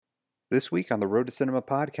This week on the Road to Cinema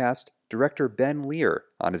podcast, director Ben Lear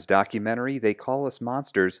on his documentary They Call Us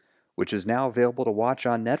Monsters, which is now available to watch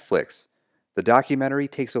on Netflix. The documentary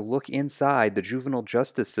takes a look inside the juvenile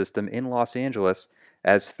justice system in Los Angeles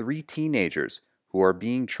as three teenagers who are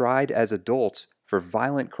being tried as adults for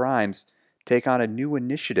violent crimes take on a new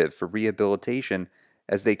initiative for rehabilitation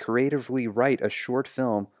as they creatively write a short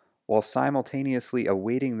film while simultaneously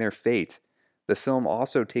awaiting their fate. The film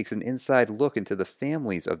also takes an inside look into the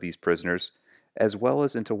families of these prisoners, as well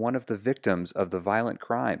as into one of the victims of the violent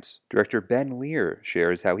crimes. Director Ben Lear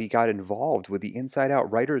shares how he got involved with the Inside Out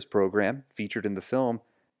Writers program featured in the film,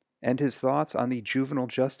 and his thoughts on the juvenile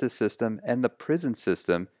justice system and the prison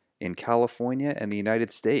system in California and the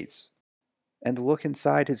United States. And look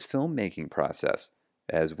inside his filmmaking process,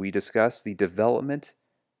 as we discuss the development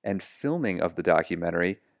and filming of the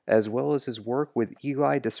documentary, as well as his work with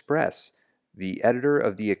Eli Despres, the editor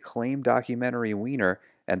of the acclaimed documentary Wiener,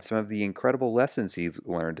 and some of the incredible lessons he's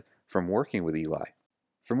learned from working with Eli.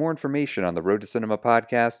 For more information on the Road to Cinema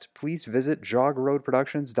podcast, please visit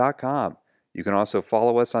jogroadproductions.com. You can also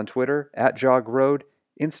follow us on Twitter @JogRoad,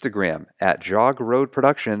 Instagram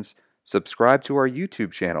 @JogRoadProductions, subscribe to our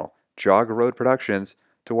YouTube channel, Jog Road Productions,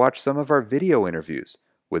 to watch some of our video interviews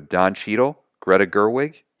with Don Cheadle, Greta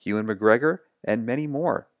Gerwig, Ewan McGregor, and many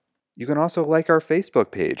more. You can also like our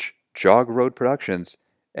Facebook page, Jog Road Productions,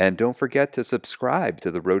 and don't forget to subscribe to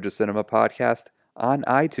the Road to Cinema podcast on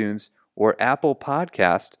iTunes or Apple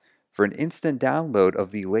Podcast for an instant download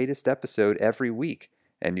of the latest episode every week.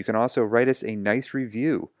 And you can also write us a nice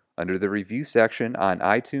review under the review section on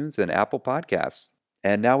iTunes and Apple Podcasts.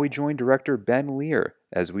 And now we join director Ben Lear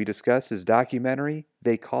as we discuss his documentary,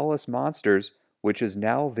 They Call Us Monsters, which is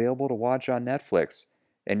now available to watch on Netflix.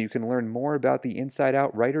 And you can learn more about the Inside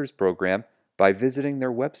Out Writers program by visiting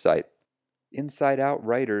their website,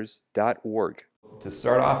 insideoutwriters.org. To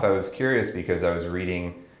start off, I was curious because I was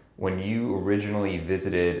reading when you originally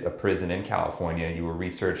visited a prison in California, you were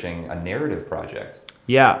researching a narrative project.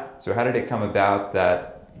 Yeah. So how did it come about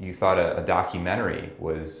that you thought a documentary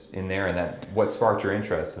was in there, and that what sparked your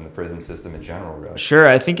interest in the prison system in general, really? Sure.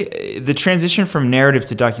 I think the transition from narrative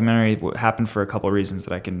to documentary happened for a couple of reasons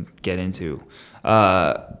that I can get into.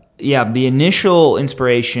 The initial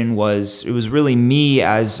inspiration was really me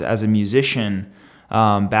as a musician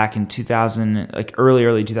back in 2000, like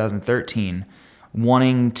early 2013,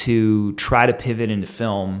 wanting to try to pivot into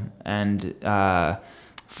film and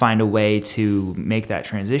find a way to make that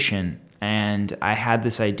transition. And I had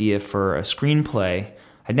this idea for a screenplay.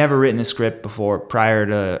 I'd never written a script before, prior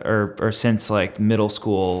to or since like middle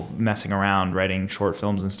school, messing around writing short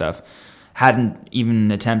films and stuff. Hadn't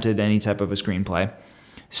even attempted any type of a screenplay.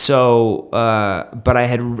 So, but I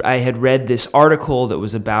had read this article that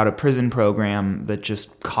was about a prison program that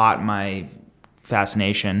just caught my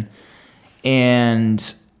fascination,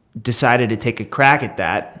 and decided to take a crack at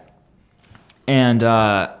that. And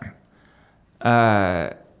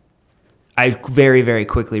I very, very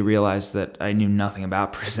quickly realized that I knew nothing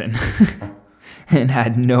about prison and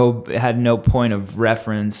had no point of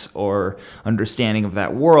reference or understanding of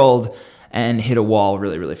that world, and hit a wall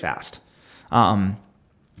really, really fast.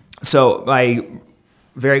 So my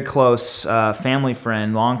very close family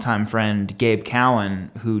friend, longtime friend, Gabe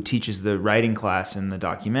Cowan, who teaches the writing class in the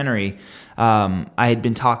documentary, I had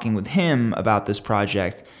been talking with him about this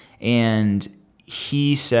project, and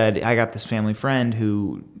he said, I got this family friend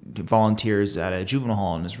who volunteers at a juvenile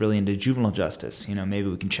hall and is really into juvenile justice. Maybe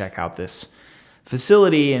we can check out this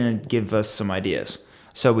facility and give us some ideas.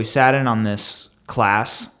 So we sat in on this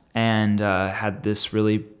class and had this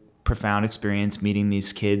really profound experience meeting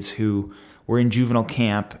these kids who were in juvenile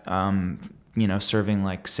camp, serving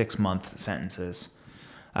like 6-month sentences.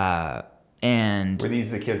 And were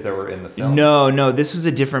these the kids that were in the film? No, this was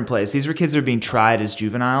a different place. These were kids that were being tried as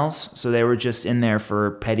juveniles, so they were just in there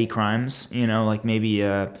for petty crimes, like maybe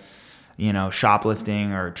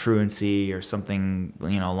shoplifting or truancy or something,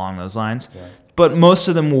 along those lines. Yeah. But most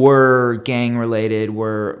of them were gang related,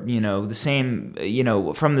 were the same,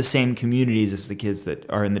 from the same communities as the kids that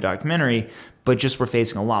are in the documentary, but just were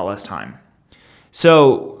facing a lot less time.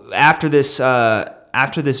 So after this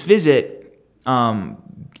visit,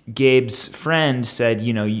 Gabe's friend said,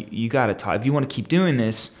 you got to talk. If you want to keep doing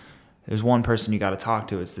this, there's one person you got to talk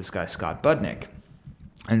to. It's this guy, Scott Budnick.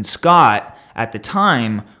 And Scott, at the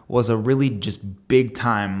time, was a really just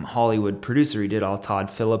big-time Hollywood producer. He did all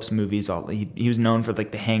Todd Phillips movies. He was known for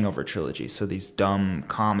like the Hangover trilogy, so these dumb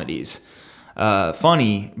comedies.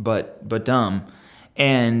 Funny, but dumb.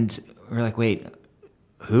 And we're like, wait,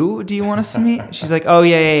 who do you want us to meet? She's like, oh,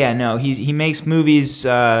 yeah, no. He makes movies.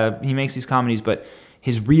 He makes these comedies, but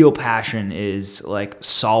his real passion is like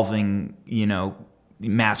solving,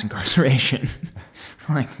 mass incarceration.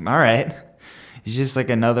 Like, all right. He's just like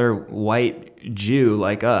another white Jew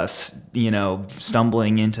like us,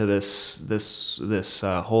 stumbling into this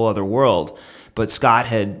whole other world. But Scott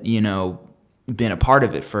had, been a part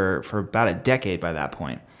of it for about a decade by that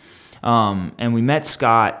point. And we met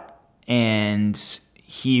Scott, and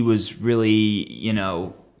he was really,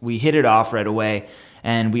 we hit it off right away.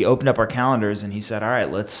 And we opened up our calendars, and he said, all right,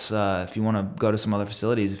 let's, if you want to go to some other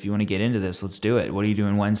facilities, if you want to get into this, let's do it. What are you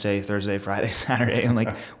doing Wednesday, Thursday, Friday, Saturday? And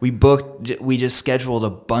like, we just scheduled a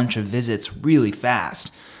bunch of visits really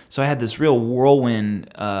fast. So I had this real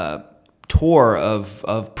whirlwind tour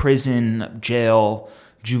of prison, jail,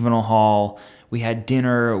 juvenile hall. We had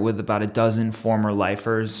dinner with about a dozen former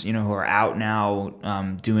lifers, who are out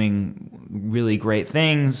now, doing really great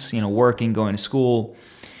things, working, going to school.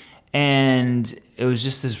 And it was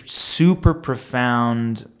just this super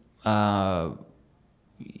profound,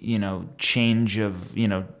 change of,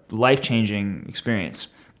 life-changing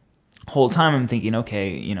experience. Whole time I'm thinking,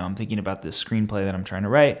 okay, I'm thinking about this screenplay that I'm trying to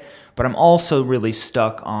write, but I'm also really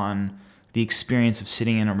stuck on the experience of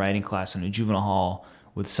sitting in a writing class in a juvenile hall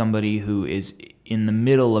with somebody who is in the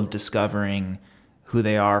middle of discovering who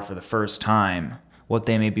they are for the first time, what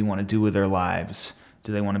they maybe want to do with their lives.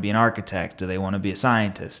 Do they want to be an architect? Do they want to be a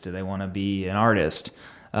scientist? Do they want to be an artist?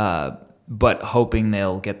 But hoping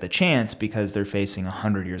they'll get the chance because they're facing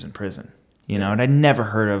 100 years in prison. And I'd never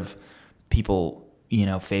heard of people,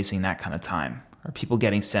 facing that kind of time, or people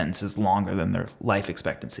getting sentences longer than their life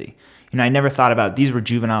expectancy. I never thought about, these were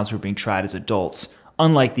juveniles who were being tried as adults.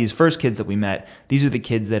 Unlike these first kids that we met, these are the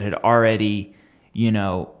kids that had already,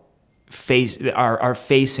 are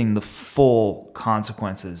facing the full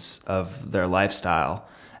consequences of their lifestyle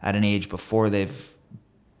at an age before they've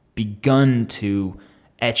begun to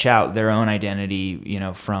etch out their own identity,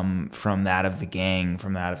 from that of the gang,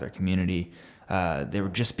 from that of their community. They were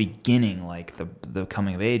just beginning like the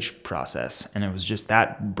coming of age process, and it was just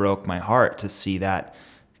that broke my heart to see that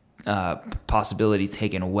possibility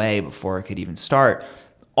taken away before it could even start.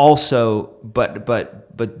 Also,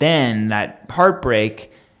 but then that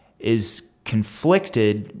heartbreak is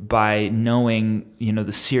conflicted by knowing,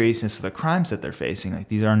 the seriousness of the crimes that they're facing. Like,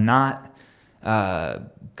 these are not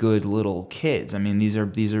good little kids. I mean, these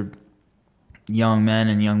are young men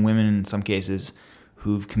and young women in some cases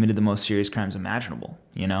who've committed the most serious crimes imaginable,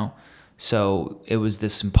 So it was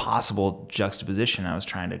this impossible juxtaposition I was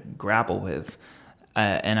trying to grapple with.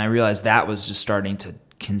 And I realized that was just starting to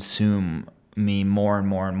consume me more and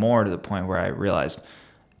more and more, to the point where I realized,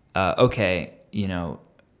 okay,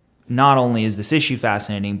 not only is this issue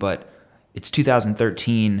fascinating, but it's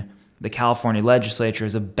 2013. The California legislature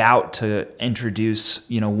is about to introduce,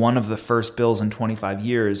 one of the first bills in 25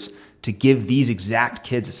 years to give these exact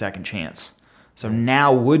kids a second chance. So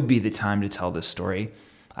now would be the time to tell this story.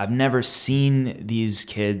 I've never seen these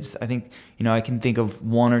kids. I think, I can think of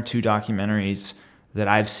one or two documentaries that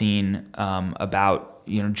I've seen about,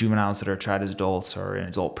 juveniles that are tried as adults or in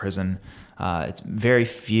adult prison. It's very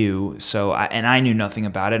few. So I knew nothing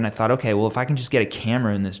about it. And I thought, okay, well, if I can just get a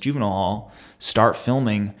camera in this juvenile hall, start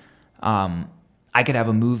filming, I could have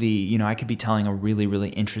a movie, I could be telling a really, really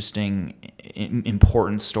interesting,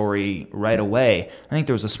 important story right away. I think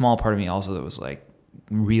there was a small part of me also that was like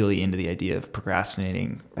really into the idea of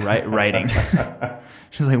procrastinating writing.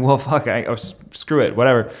 She's like, well, fuck, screw it,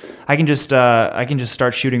 whatever. I can just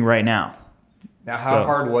start shooting right now. Now, how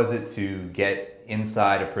hard was it to get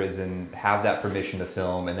inside a prison, have that permission to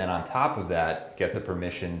film, and then on top of that, get the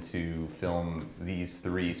permission to film these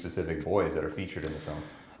three specific boys that are featured in the film?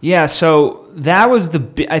 Yeah, so that was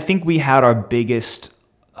I think we had our biggest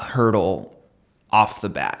hurdle off the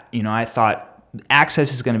bat. I thought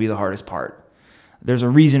access is going to be the hardest part. There's a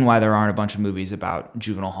reason why there aren't a bunch of movies about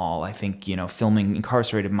juvenile hall. I think, filming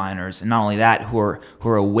incarcerated minors, and not only that, who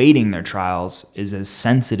are awaiting their trials, is as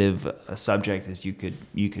sensitive a subject as you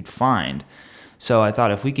could find. So I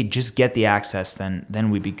thought if we could just get the access, then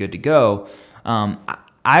we'd be good to go.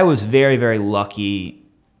 I was very, very lucky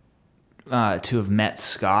to have met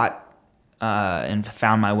Scott and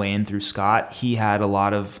found my way in through Scott. He had a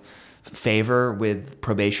lot of favor with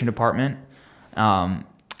probation department.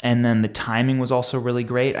 And then the timing was also really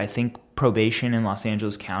great. I think probation in Los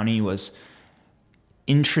Angeles County was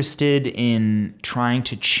interested in trying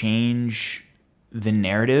to change the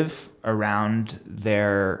narrative around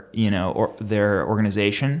their, their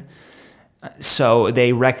organization. So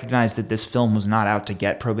they recognized that this film was not out to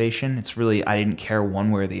get probation. It's really, I didn't care one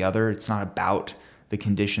way or the other. It's not about the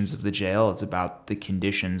conditions of the jail. It's about the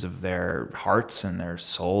conditions of their hearts and their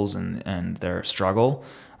souls and their struggle.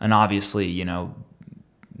 And obviously,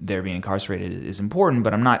 they're being incarcerated is important,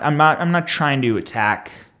 but I'm not trying to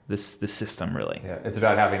attack the system really. Yeah, it's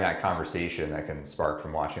about having that conversation that can spark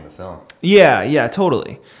from watching the film. Yeah,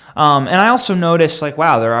 totally. And I also noticed like,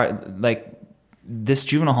 wow, there are like this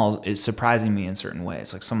juvenile hall is surprising me in certain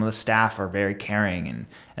ways. Like some of the staff are very caring,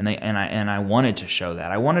 and I wanted to show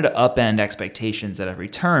that. I wanted to upend expectations at every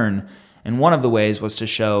turn, and one of the ways was to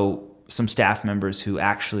show some staff members who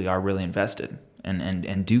actually are really invested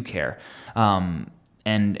and do care,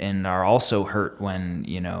 and are also hurt when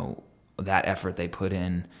that effort they put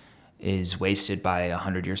in is wasted by a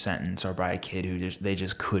 100-year sentence or by a kid who they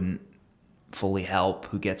just couldn't fully help,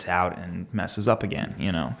 who gets out and messes up again.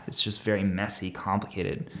 It's just very messy,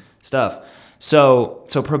 complicated stuff. So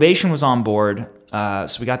probation was on board.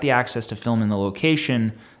 So we got the access to film in the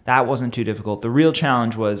location. That wasn't too difficult. The real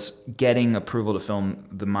challenge was getting approval to film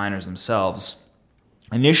the minors themselves.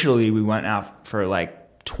 Initially, we went out for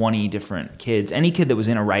like 20 different kids, any kid that was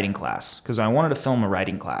in a writing class, because I wanted to film a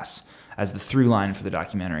writing class as the through line for the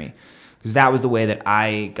documentary, because that was the way that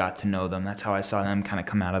I got to know them. That's how I saw them kind of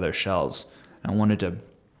come out of their shells. And I wanted to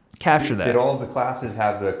capture that. Did all of the classes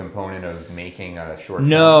have the component of making a short film?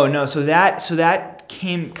 No. So that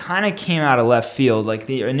came out of left field. Like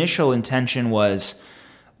the initial intention was,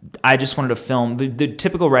 I just wanted to film. The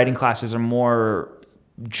typical writing classes are more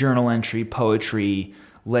journal entry, poetry.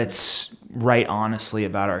 Let's write honestly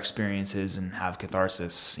about our experiences and have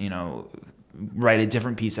catharsis. Write a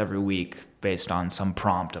different piece every week based on some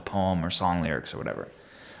prompt, a poem or song lyrics or whatever.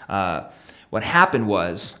 What happened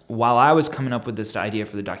was, while I was coming up with this idea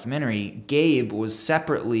for the documentary, Gabe was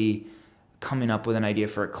separately coming up with an idea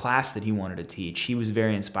for a class that he wanted to teach. He was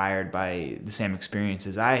very inspired by the same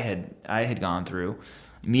experiences I had gone through,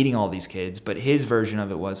 meeting all these kids, but his version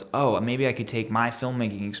of it was, maybe I could take my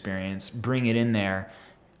filmmaking experience, bring it in there,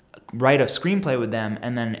 write a screenplay with them,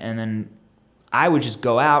 and then I would just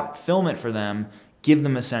go out, film it for them, give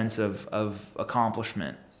them a sense of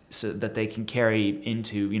accomplishment, so that they can carry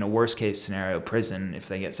into, worst case scenario, prison if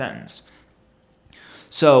they get sentenced.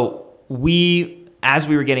 So as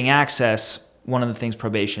we were getting access, one of the things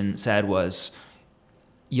probation said was,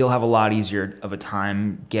 you'll have a lot easier of a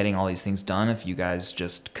time getting all these things done if you guys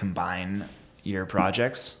just combine your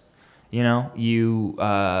projects. You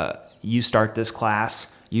start this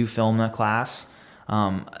class, you film the class.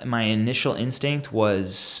 My initial instinct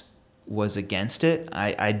was against it.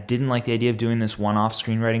 I didn't like the idea of doing this one-off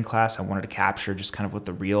screenwriting class. I wanted to capture just kind of what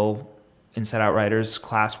the real Inside Out Writers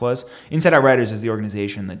class was. Inside Out Writers is the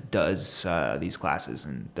organization that does these classes,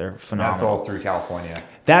 and they're phenomenal. That's all through California.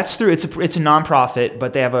 That's through, it's a nonprofit,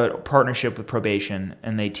 but they have a partnership with probation,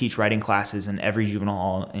 and they teach writing classes in every juvenile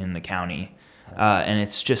hall in the county. And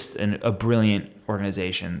it's just a brilliant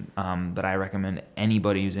organization that I recommend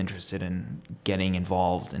anybody who's interested in getting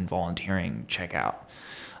involved in volunteering check out.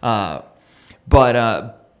 But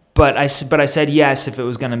I said yes if it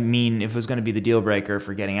was going to be the deal breaker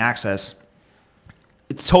for getting access.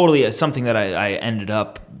 It's totally something that I ended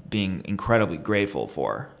up being incredibly grateful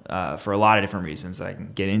for a lot of different reasons that I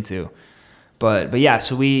can get into. But yeah,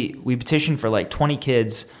 so we petitioned for like 20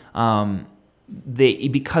 kids.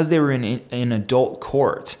 Because they were in adult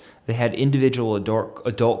court, they had individual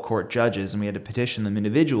adult court judges, and we had to petition them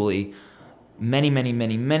individually.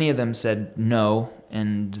 Many of them said no,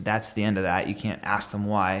 and that's the end of that. You can't ask them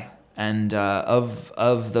why. And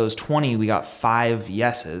of those 20, we got 5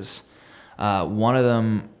 yeses. One of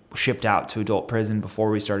them shipped out to adult prison before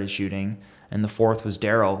we started shooting, and the 4th was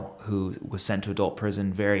Daryl, who was sent to adult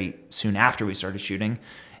prison very soon after we started shooting.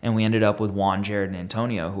 And we ended up with Juan, Jared, and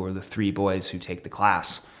Antonio, who are the 3 boys who take the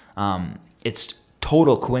class. It's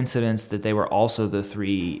total coincidence that they were also the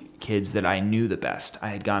 3 kids that I knew the best. I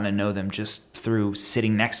had gotten to know them just through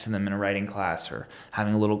sitting next to them in a writing class or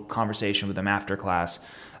having a little conversation with them after class.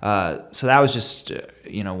 So that was just,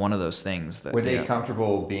 one of those things. That, were they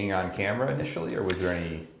comfortable being on camera initially, or was there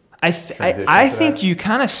any... I think you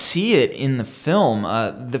kind of see it in the film.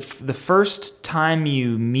 The first time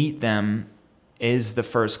you meet them is the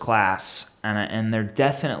first class, and they're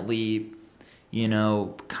definitely,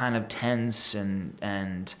 kind of tense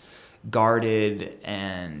and guarded,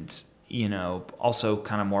 and also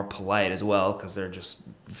kind of more polite as well, because they're just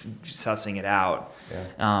sussing it out.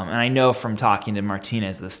 Yeah. And I know from talking to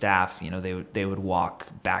Martinez, the staff, they would walk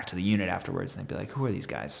back to the unit afterwards and they'd be like, "Who are these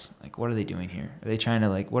guys? Like, what are they doing here? Are they trying to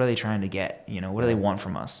what are they trying to get? What do they want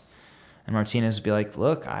from us?" And Martinez would be like,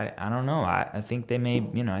 "Look, I don't know. I think they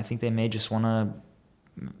may just want to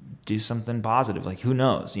do something positive. Like, who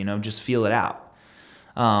knows? Just feel it out."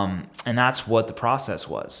 And that's what the process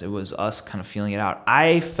was. It was us kind of feeling it out.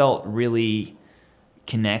 I felt really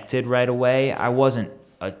connected right away. I wasn't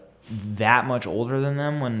a that much older than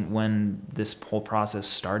them when this whole process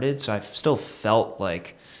started, so I still felt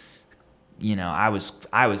like, I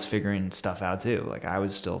was figuring stuff out too. Like I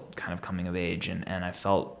was still kind of coming of age, and I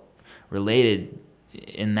felt related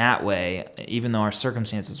in that way, even though our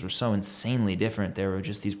circumstances were so insanely different. There were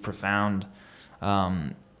just these profound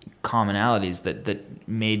commonalities that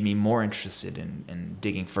made me more interested in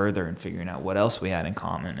digging further and figuring out what else we had in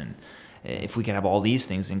common, and if we could have all these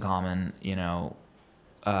things in common,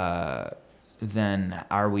 then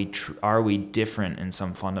are we different in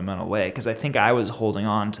some fundamental way? Because I think I was holding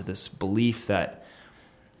on to this belief that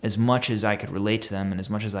as much as I could relate to them and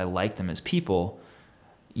as much as I liked them as people,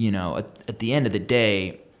 at the end of the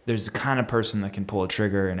day, there's the kind of person that can pull a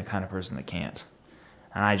trigger and a kind of person that can't.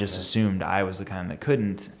 And I just assumed I was the kind that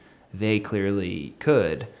couldn't. They clearly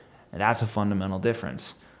could. And that's a fundamental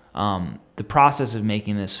difference. The process of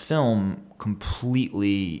making this film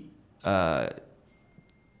completely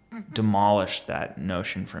demolished that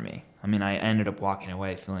notion for me. I mean, I ended up walking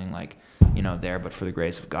away feeling like, there, but for the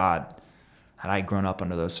grace of God, had I grown up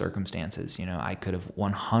under those circumstances, I could have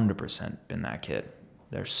 100% been that kid.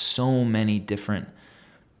 There's so many different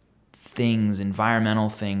things, environmental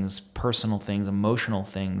things, personal things, emotional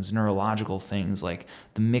things, neurological things, like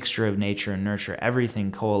the mixture of nature and nurture,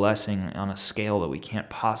 everything coalescing on a scale that we can't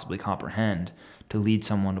possibly comprehend to lead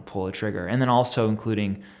someone to pull a trigger. And then also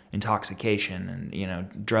including intoxication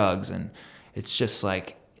and, drugs. And it's just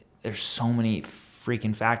like, there's so many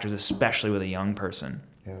freaking factors, especially with a young person.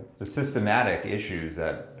 Yeah. The systematic issues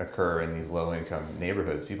that occur in these low-income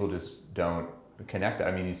neighborhoods, people just don't connect.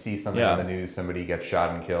 I mean, you see something on the news, somebody gets shot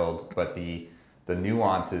and killed, but the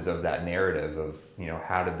nuances of that narrative of,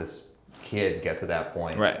 how did this kid get to that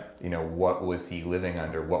point? Right. What was he living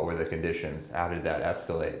under? What were the conditions? How did that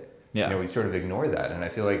escalate? Yeah. We sort of ignore that. And I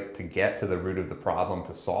feel like to get to the root of the problem,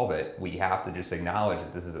 to solve it, we have to just acknowledge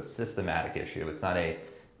that this is a systematic issue. It's not a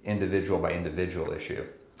individual by individual issue.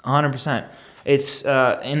 100%. It's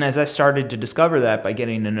and as I started to discover that by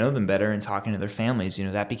getting to know them better and talking to their families,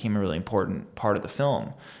 that became a really important part of the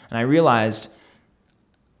film. And I realized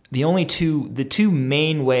the two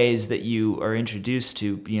main ways that you are introduced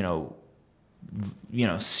to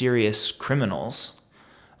serious criminals,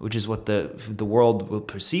 which is what the world will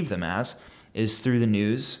perceive them as, is through the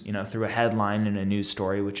news, through a headline in a news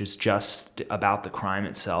story, which is just about the crime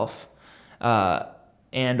itself.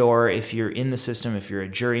 And or if you're in the system, if you're a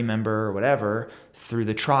jury member or whatever, through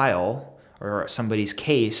the trial or somebody's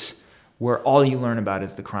case, where all you learn about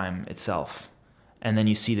is the crime itself. And then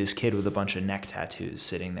you see this kid with a bunch of neck tattoos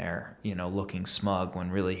sitting there, looking smug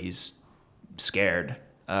when really he's scared.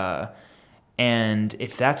 And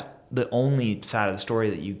if that's the only side of the story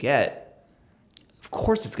that you get, of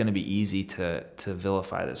course it's going to be easy to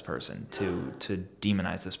vilify this person, to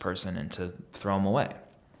demonize this person and to throw him away.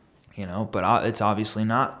 But it's obviously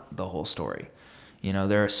not the whole story.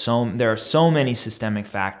 There are so many systemic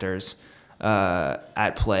factors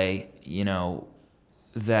at play.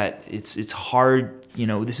 That it's hard.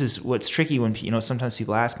 This is what's tricky when sometimes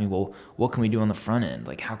people ask me, well, what can we do on the front end?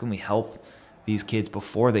 Like, how can we help these kids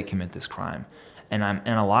before they commit this crime? And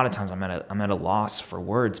a lot of times I'm at a loss for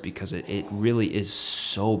words because it really is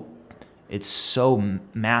so. It's so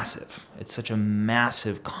massive. It's such a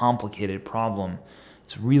massive, complicated problem.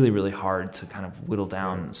 It's really, really hard to kind of whittle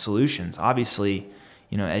down solutions. Obviously,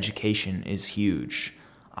 education is huge.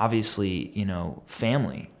 Obviously,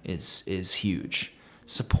 family is huge.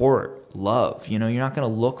 Support, love. You're not going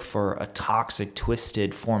to look for a toxic,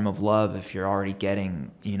 twisted form of love if you're already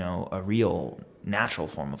getting, a real, natural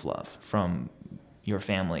form of love from your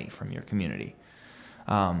family, from your community.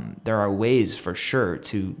 There are ways for sure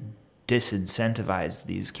to disincentivize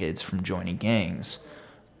these kids from joining gangs,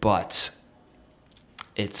 but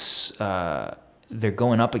it's they're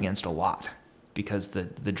going up against a lot because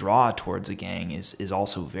the draw towards a gang is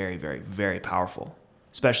also very, very, very powerful,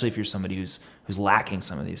 especially if you're somebody who's lacking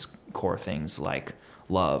some of these core things like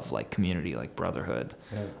love, like community, like brotherhood,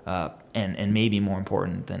 and maybe more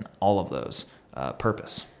important than all of those,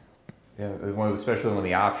 purpose. Yeah, especially when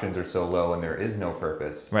the options are so low and there is no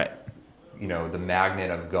purpose. Right. The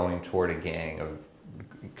magnet of going toward a gang, of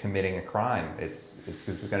committing a crime, it's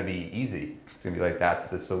going to be easy. It's going to be like,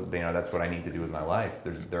 that's what I need to do with my life.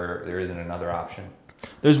 There isn't another option.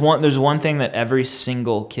 There's one thing that every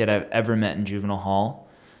single kid I've ever met in juvenile hall,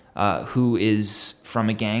 who is from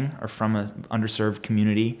a gang or from an underserved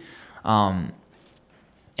community, and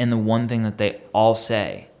the one thing that they all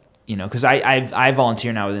say, because I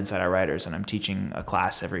volunteer now with Inside Outriders and I'm teaching a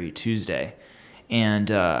class every Tuesday, and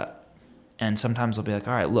sometimes I'll be like,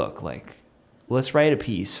 all right, look, like, let's write a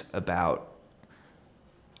piece about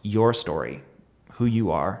your story, who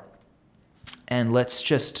you are, and let's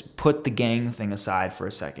just put the gang thing aside for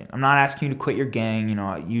a second. I'm not asking you to quit your gang.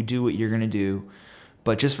 You do what you're going to do.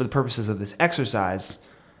 But just for the purposes of this exercise,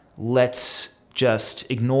 let's just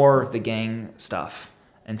ignore the gang stuff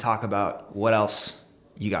and talk about what else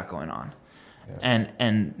you got going on. Yeah.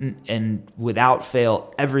 And without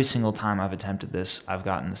fail, every single time I've attempted this, I've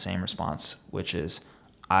gotten the same response, which is,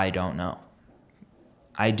 I don't know.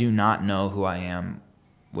 I do not know who I am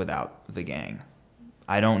without the gang.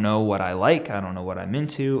 I don't know what I like. I don't know what I'm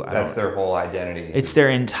into. That's their whole identity. It's their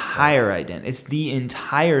entire identity. It's the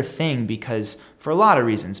entire thing, because for a lot of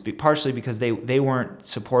reasons, partially because they weren't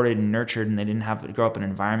supported and nurtured, and they didn't have to grow up in an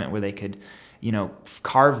environment where they could,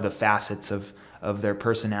 carve the facets of their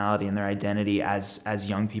personality and their identity as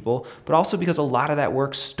young people, but also because a lot of that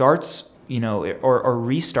work starts, or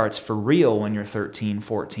restarts for real when you're 13,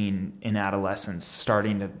 14 in adolescence,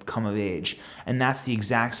 starting to come of age. And that's the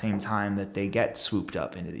exact same time that they get swooped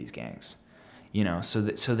up into these gangs. So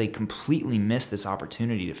they completely miss this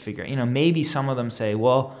opportunity to figure, maybe some of them say,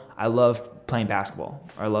 well, I love playing basketball,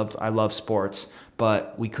 or I love sports,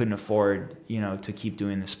 but we couldn't afford, to keep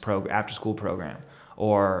doing this after school program,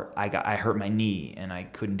 or I hurt my knee and I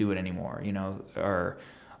couldn't do it anymore,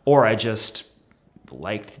 or I just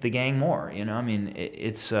liked the gang more.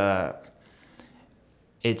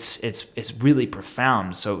 It's really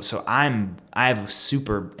profound. So I have a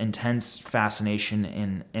super intense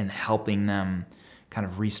fascination in helping them kind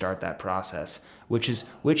of restart that process, which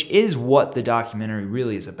is what the documentary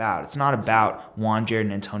really is about. It's not about Juan, Jared,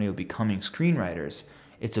 and Antonio becoming screenwriters.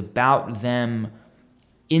 It's about them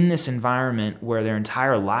in this environment where their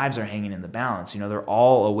entire lives are hanging in the balance. They're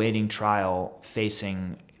all awaiting trial,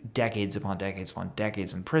 facing decades upon decades upon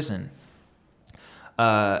decades in prison.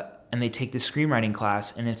 And they take this screenwriting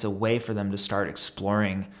class, and it's a way for them to start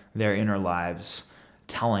exploring their inner lives,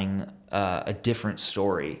 telling a different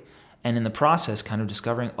story. And in the process, kind of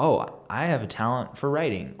discovering, oh, I have a talent for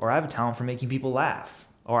writing, or I have a talent for making people laugh,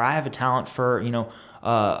 or I have a talent for,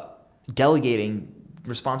 delegating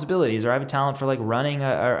responsibilities, or I have a talent for like running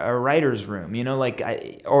a writer's room,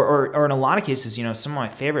 or in a lot of cases, some of my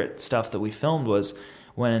favorite stuff that we filmed was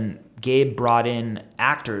when Gabe brought in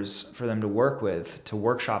actors for them to work with, to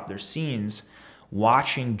workshop their scenes,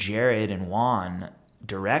 watching Jared and Juan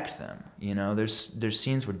direct them. There's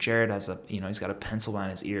scenes where Jared has he's got a pencil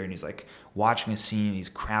behind his ear, and he's like watching a scene, he's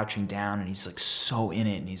crouching down, and he's like so in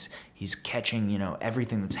it, and he's catching,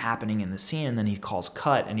 everything that's happening in the scene, and then he calls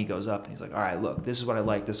cut, and he goes up, and he's like, all right, look, this is what I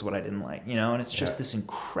like, this is what I didn't like, and it's just this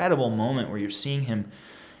incredible moment where you're seeing him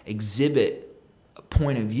exhibit a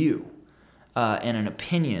point of view, and an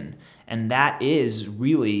opinion, and that is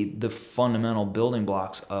really the fundamental building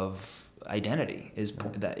blocks of identity.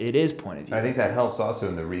 That it is point of view. I think that helps also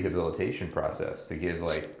in the rehabilitation process to give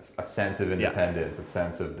like a sense of independence, a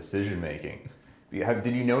sense of decision making.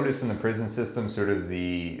 Did you notice in the prison system sort of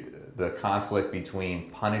the conflict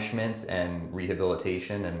between punishment and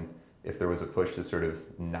rehabilitation, and if there was a push to sort of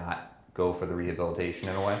not go for the rehabilitation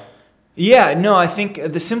in a way? Yeah, no, I think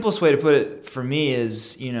the simplest way to put it for me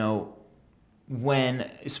is,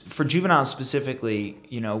 for juveniles specifically,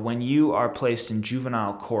 when you are placed in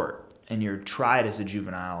juvenile court and you're tried as a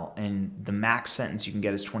juvenile and the max sentence you can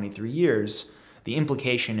get is 23 years, the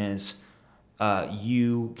implication is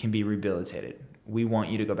you can be rehabilitated. We want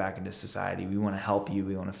you to go back into society. We want to help you.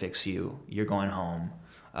 We want to fix you. You're going home.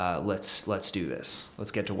 Let's do this.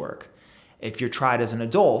 Let's get to work. If you're tried as an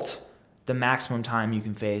adult, the maximum time you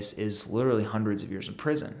can face is literally hundreds of years in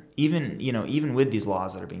prison. Even with these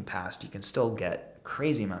laws that are being passed, you can still get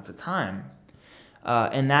crazy amounts of time.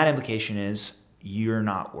 And that implication is you're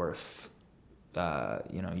not worth,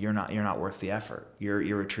 you're not worth the effort. You're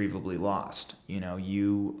irretrievably lost.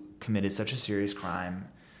 You committed such a serious crime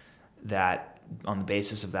that on the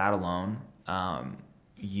basis of that alone,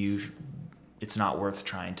 it's not worth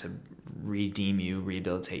trying to redeem you,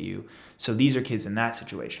 rehabilitate you. So these are kids in that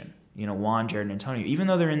situation. Juan, Jared, and Antonio, even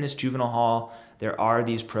though they're in this juvenile hall, there are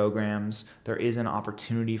these programs. There is an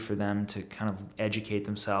opportunity for them to kind of educate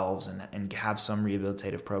themselves and have some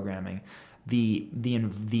rehabilitative programming.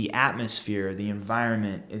 The atmosphere, the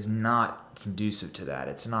environment is not conducive to that.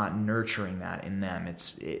 It's not nurturing that in them.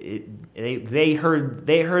 They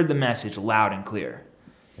heard the message loud and clear.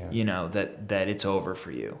 Yeah. That it's over for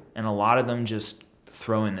you, and a lot of them just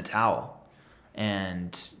throw in the towel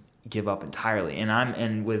and give up entirely.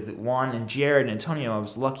 And with Juan and Jared and Antonio, I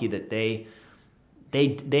was lucky that they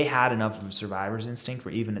had enough of a survivor's instinct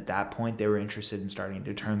where even at that point they were interested in starting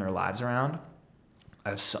to turn their lives around.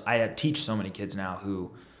 I teach so many kids now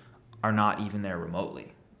who are not even there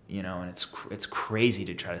remotely. and it's crazy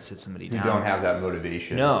to try to sit somebody down. You don't have that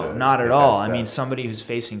motivation. No, not at all. I mean, somebody who's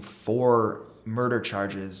facing 4 murder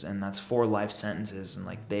charges, and that's 4 life sentences, and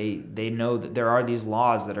like they know that there are these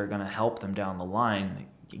laws that are going to help them down the line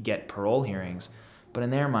get parole hearings, but in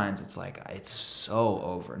their minds it's like, it's so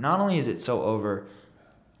over. Not only is it so over,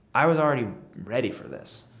 I was already ready for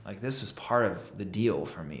this. Like, this is part of the deal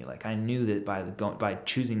for me. Like, I knew that by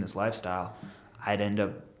choosing this lifestyle, I'd end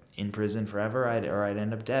up in prison forever, or I'd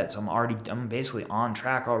end up dead. So I'm basically on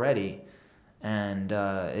track already, and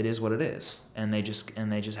it is what it is. And they just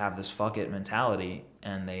have this fuck it mentality,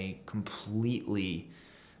 and they completely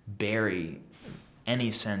bury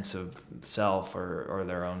any sense of self or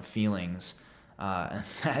their own feelings, and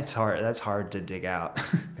that's hard to dig out.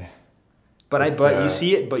 But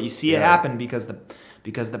you see it happen because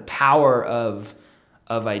the power of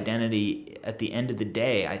identity at the end of the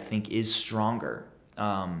day, I think, is stronger.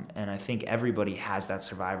 And I think everybody has that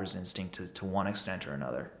survivor's instinct to one extent or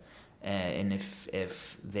another. And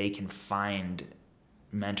if they can find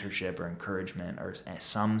mentorship or encouragement or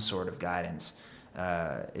some sort of guidance,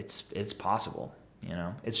 it's possible.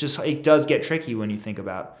 It's just, it does get tricky when you think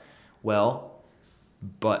about, well,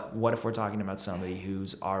 but what if we're talking about somebody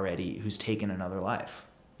who's taken another life,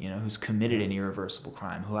 who's committed an irreversible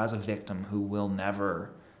crime, who has a victim who will never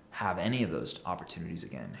have any of those opportunities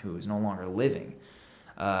again, who is no longer living.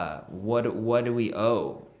 What do we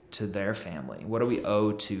owe to their family? What do we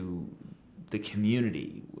owe to the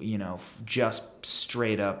community? Just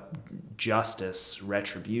straight up justice,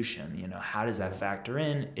 retribution. How does that factor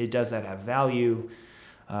in? Does that have value?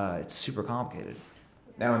 It's super complicated.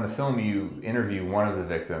 Now, in the film, you interview one of the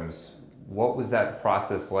victims. What was that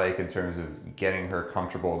process like in terms of getting her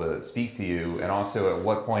comfortable to speak to you? And also, at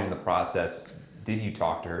what point in the process did you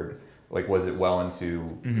talk to her? Like, was it well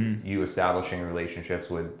into you establishing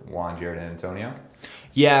relationships with Juan, Jared, and Antonio?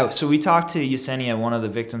 Yeah, so we talked to Yesenia, one of the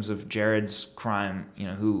victims of Jared's crime,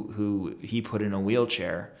 who he put in a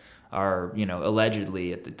wheelchair, or,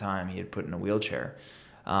 allegedly at the time he had put in a wheelchair.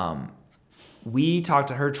 We talked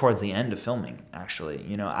to her towards the end of filming,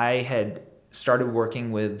 actually. I had started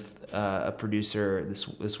working with a producer,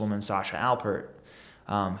 this woman, Sasha Alpert,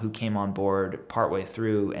 who came on board partway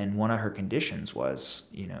through, and one of her conditions was,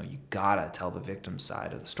 you gotta tell the victim's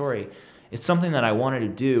side of the story. It's something that I wanted to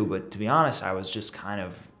do, but to be honest, I was just kind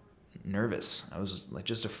of nervous. I was like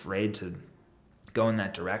just afraid to go in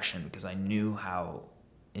that direction because I knew how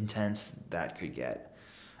intense that could get.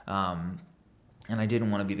 And I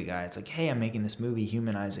didn't want to be the guy. It's like, hey, I'm making this movie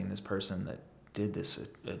humanizing this person that did this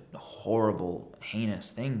a horrible,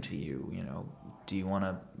 heinous thing to you. Do you want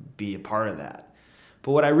to be a part of that?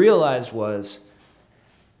 But what I realized was,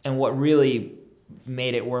 and what really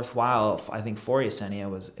made it worthwhile, I think, for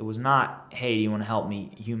Yesenia it was not, hey, do you want to help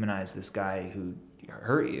me humanize this guy who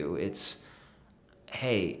hurt you? It's,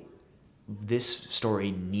 hey, this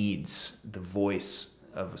story needs the voice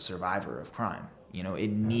of a survivor of crime.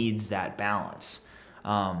 It needs that balance,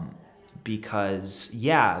 because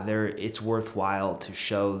it's worthwhile to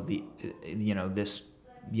show this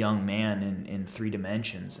young man in 3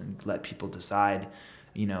 dimensions and let people decide,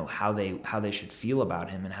 how they should feel about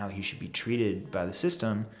him and how he should be treated by the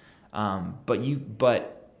system.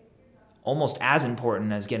 But almost as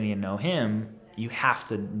important as getting to know him, you have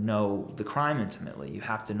to know the crime intimately. You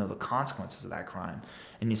have to know the consequences of that crime.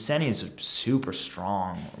 And Yesenia is a super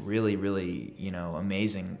strong, really, really,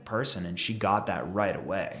 amazing person, and she got that right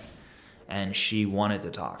away. And she wanted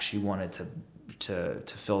to talk. She wanted to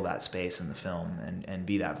fill that space in the film and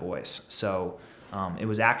be that voice. So it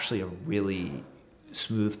was actually a really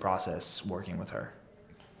smooth process working with her.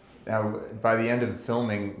 Now, by the end of the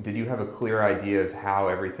filming, did you have a clear idea of how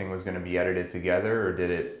everything was going to be edited together, or did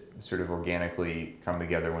it sort of organically come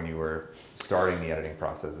together when you were starting the editing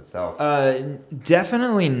process itself?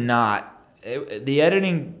 Definitely not. The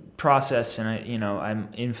editing process, and I'm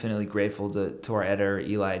infinitely grateful to our editor,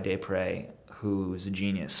 Eli Desprez, who is a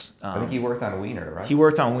genius. I think he worked on Wiener, right? He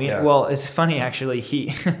worked on Wiener. Yeah. Well, it's funny, actually.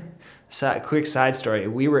 Quick side story.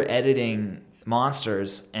 We were editing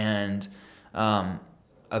Monsters, and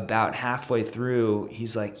about halfway through,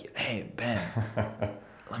 he's like, hey, Ben,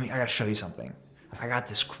 I got to show you something. I got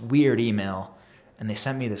this weird email, and they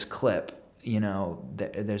sent me this clip,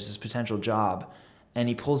 there's this potential job. And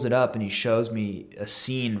he pulls it up and he shows me a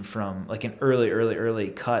scene from like an early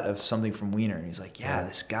cut of something from Wiener. And he's like, yeah,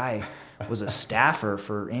 this guy was a staffer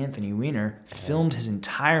for Anthony Weiner, filmed his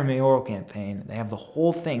entire mayoral campaign. They have the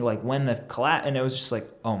whole thing, like when the collapse, and it was just like,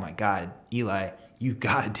 oh my God, Eli, you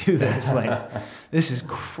got to do this. Like, this is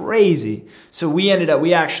crazy. So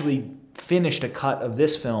we actually finished a cut of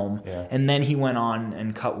this film, and then he went on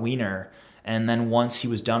and cut Wiener. And then once he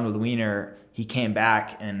was done with Wiener, he came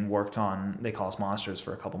back and worked on They Call Us Monsters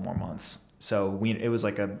for a couple more months. So it was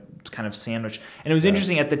like a kind of sandwich. And it was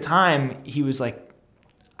interesting at the time, he was like,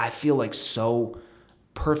 I feel like so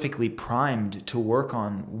perfectly primed to work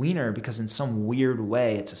on Wiener because in some weird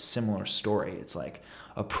way, it's a similar story. It's like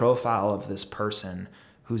a profile of this person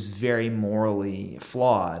who's very morally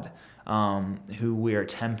flawed, who we're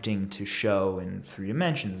attempting to show in 3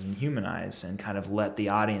 dimensions and humanize and kind of let the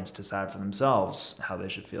audience decide for themselves how they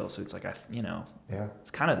should feel. So it's like,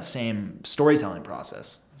 it's kind of the same storytelling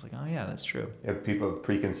process. It's like, oh yeah, that's true. Yeah, people have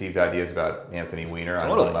preconceived ideas about Anthony Weiner on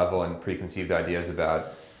Totally. one level and preconceived ideas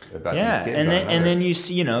about these kids and then you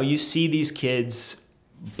see these kids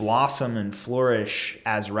blossom and flourish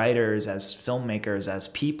as writers, as filmmakers, as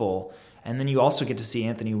people, and then you also get to see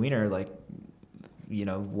Anthony Weiner, like,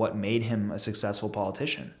 what made him a successful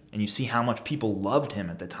politician, and you see how much people loved him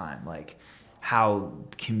at the time, like how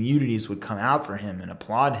communities would come out for him and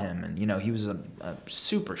applaud him, and he was a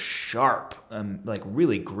super sharp, like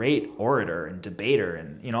really great orator and debater,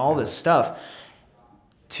 and all this stuff.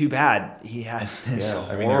 Too bad he has this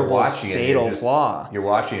horrible, fatal flaw. You're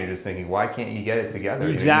watching and you're just thinking, why can't you get it together?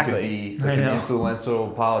 Exactly. You could be such an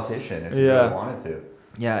influential politician if you really wanted to.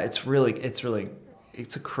 Yeah, it's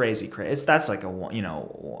a crazy. That's like a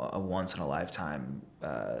once in a lifetime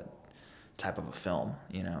type of a film.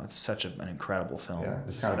 It's such an incredible film. Yeah,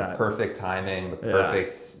 just kind of the perfect timing, the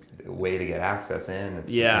perfect way to get access in. It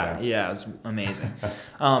was amazing.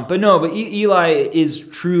 But Eli is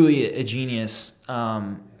truly a genius,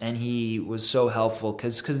 and he was so helpful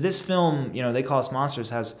because this film, They Call Us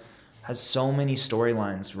Monsters, has so many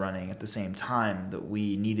storylines running at the same time that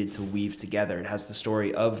we needed to weave together. It has the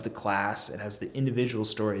story of the class. It has the individual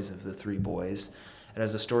stories of the 3 boys. It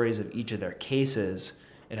has the stories of each of their cases.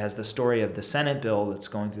 It has the story of the Senate bill that's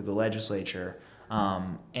going through the legislature.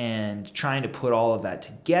 And trying to put all of that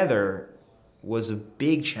together was a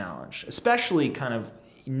big challenge, especially kind of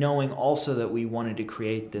knowing also that we wanted to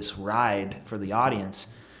create this ride for the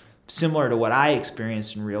audience, similar to what I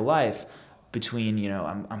experienced in real life between,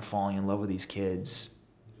 I'm falling in love with these kids.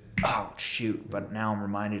 Oh, shoot. But now I'm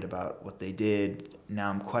reminded about what they did. Now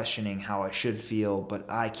I'm questioning how I should feel,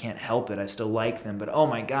 but I can't help it. I still like them, but oh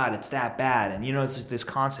my God, it's that bad. And, it's just this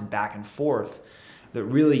constant back and forth that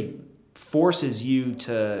really forces you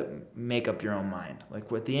to make up your own mind.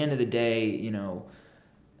 Like, at the end of the day,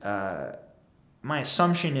 my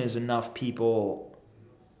assumption is enough people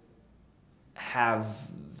have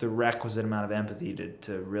the requisite amount of empathy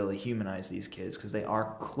to really humanize these kids, because they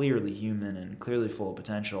are clearly human and clearly full of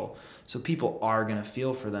potential. So people are going to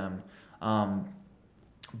feel for them.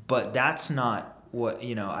 But that's not what,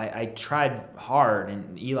 I tried hard,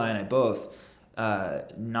 and Eli and I both,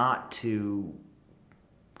 not to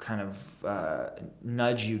kind of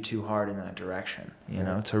nudge you too hard in that direction,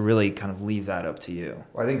 to really kind of leave that up to you.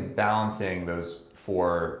 Well, I think balancing those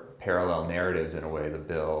 4 parallel narratives in a way, the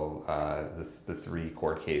bill, the 3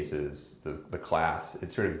 court cases, the class,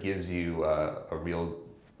 it sort of gives you a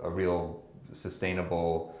real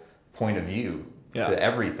sustainable point of view to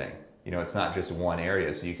everything. It's not just one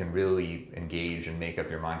area, so you can really engage and make up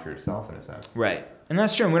your mind for yourself in a sense. Right, and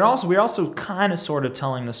that's true. And we're also kind of sort of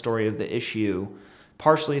telling the story of the issue,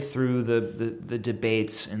 partially through the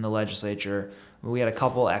debates in the legislature. We had a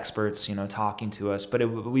couple experts, talking to us, but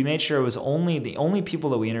we made sure it was the only people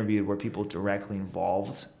that we interviewed were people directly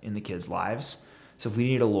involved in the kids' lives. So if we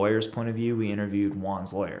needed a lawyer's point of view, we interviewed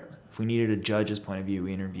Juan's lawyer. If we needed a judge's point of view,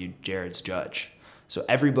 we interviewed Jared's judge. So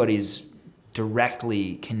everybody's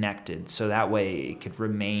directly connected, so that way it could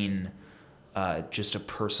remain just a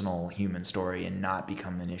personal human story and not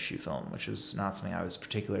become an issue film, which was not something I was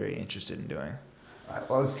particularly interested in doing.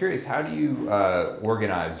 Well, I was curious, how do you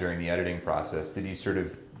organize during the editing process? Did you sort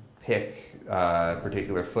of pick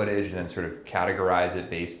particular footage and then sort of categorize it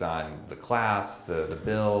based on the class, the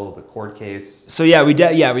bill, the court case? So we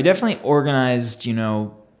definitely organized,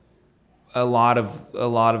 a lot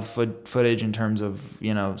of footage in terms of,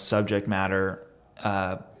 subject matter.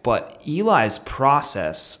 But Eli's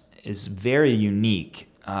process is very unique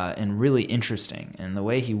and really interesting. And the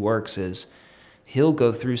way he works is he'll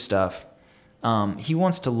go through stuff. He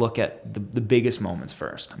wants to look at the biggest moments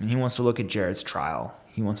first. I mean, he wants to look at Jared's trial.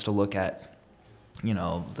 He wants to look at,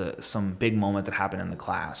 some big moment that happened in the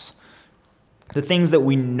class. The things that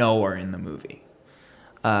we know are in the movie.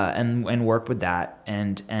 And work with that.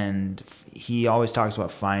 And he always talks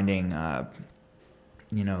about finding,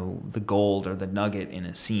 the gold or the nugget in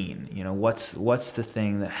a scene. What's the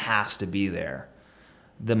thing that has to be there?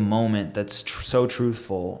 The moment that's so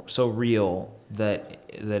truthful, so real that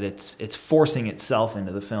it's forcing itself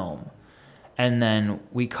into the film. and then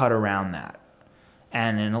we cut around that.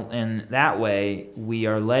 And in that way, we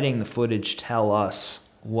are letting the footage tell us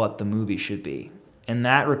what the movie should be. And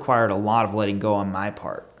that required a lot of letting go on my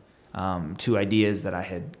part to ideas that I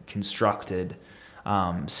had constructed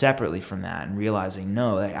separately from that, and realizing,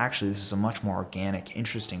 no, like, actually this is a much more organic,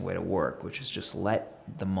 interesting way to work, which is just let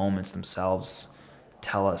the moments themselves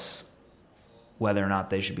tell us whether or not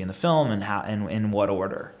they should be in the film and how and in what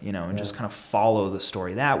order, and just kind of follow the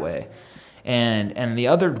story that way. And the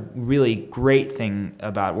other really great thing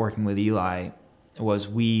about working with Eli was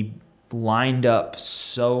we lined up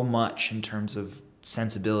so much in terms of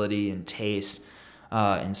sensibility and taste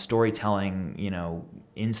and storytelling,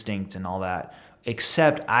 instinct and all that.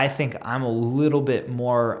 Except I think I'm a little bit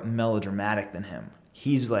more melodramatic than him.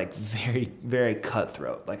 He's like very, very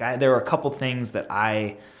cutthroat. Like there were a couple things that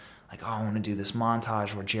I want to do this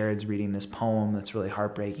montage where Jared's reading this poem that's really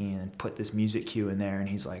heartbreaking and put this music cue in there. And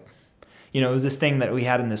he's like, it was this thing that we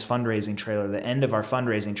had in this fundraising trailer. The end of our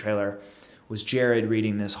fundraising trailer was Jared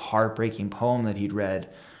reading this heartbreaking poem that he'd read,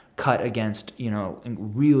 cut against,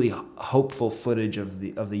 really hopeful footage of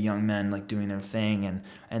the young men like doing their thing,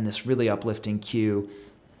 and this really uplifting cue.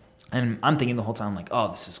 And I'm thinking the whole time, like, oh,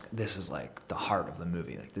 this is like the heart of the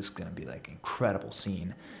movie. Like, this is gonna be like an incredible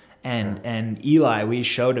scene. And Eli, we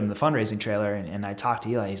showed him the fundraising trailer, and I talked to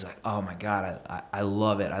Eli. He's like, oh my God, I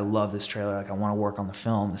love it. I love this trailer. Like, I want to work on the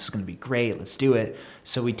film. This is going to be great. Let's do it.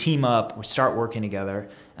 So we team up, we start working together,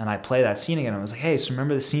 and I play that scene again. I was like, hey, so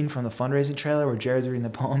remember the scene from the fundraising trailer where Jared's reading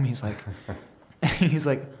the poem? He's like,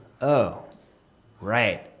 oh,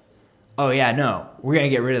 right. Oh yeah, no, we're going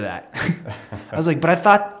to get rid of that. I was like, but I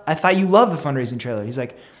thought you loved the fundraising trailer. He's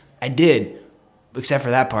like, I did, except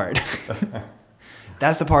for that part.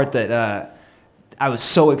 That's the part that I was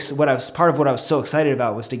so part of what I was so excited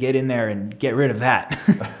about was to get in there and get rid of that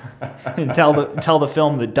and tell the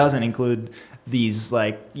film that doesn't include these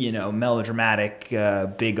melodramatic,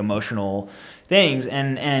 big emotional things.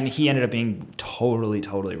 And he ended up being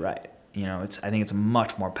totally right. I think it's a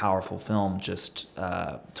much more powerful film just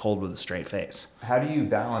told with a straight face. How do you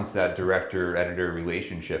balance that director-editor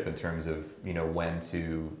relationship in terms of when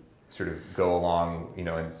to sort of go along,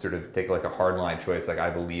 and sort of take like a hardline choice, like I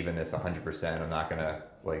believe in this 100%, I'm not gonna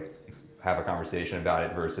like have a conversation about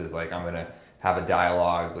it, versus like I'm gonna have a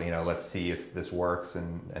dialogue, let's see if this works,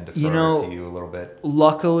 and defer to you a little bit.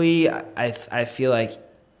 Luckily, I feel like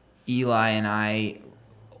Eli and I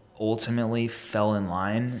ultimately fell in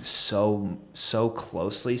line so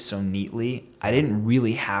closely, so neatly. I didn't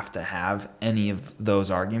really have to have any of those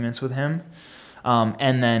arguments with him.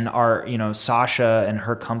 And then our, Sasha and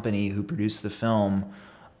her company who produced the film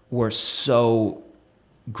were so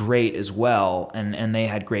great as well, and they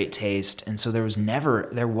had great taste. And so there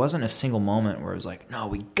wasn't a single moment where it was like, no,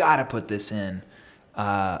 we gotta put this in.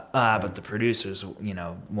 But the producers,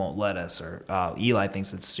 won't let us, or Eli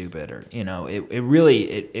thinks it's stupid, or,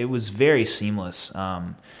 it was very seamless.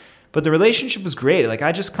 But the relationship was great. Like,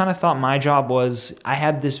 I just kind of thought my job was, I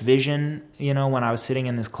had this vision, when I was sitting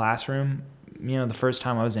in this classroom, the first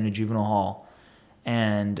time I was in a juvenile hall,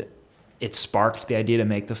 and it sparked the idea to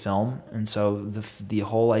make the film. And so the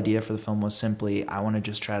whole idea for the film was simply, I want to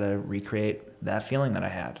just try to recreate that feeling that I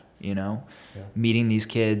had, meeting these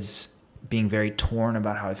kids, being very torn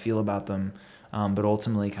about how I feel about them, but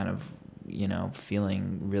ultimately kind of,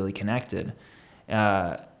 feeling really connected.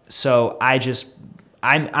 So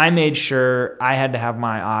I made sure I had to have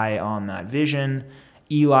my eye on that vision.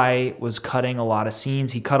 Eli was cutting a lot of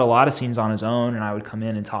scenes. He cut a lot of scenes on his own, and I would come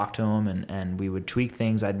in and talk to him, and we would tweak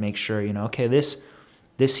things. I'd make sure, okay, this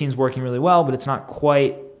scene's working really well, but it's not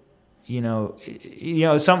quite,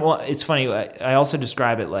 it's funny. I also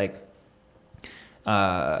describe it like,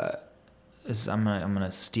 I'm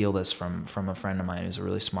gonna steal this from a friend of mine who's a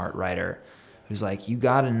really smart writer, who's like, you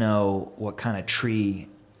got to know what kind of tree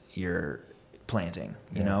you're planting,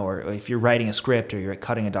 or if you're writing a script or you're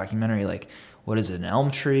cutting a documentary, like, what is it, an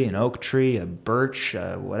elm tree, an oak tree, a birch,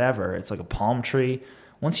 whatever. It's like a palm tree.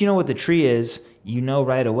 Once you know what the tree is,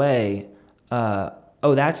 right away,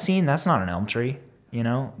 that scene, that's not an elm tree.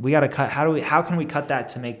 We got to cut. How can we cut that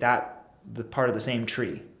to make that the part of the same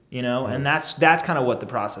tree? And that's kind of what the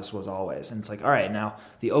process was always. And it's like, all right, now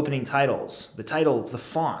the opening titles, the title, the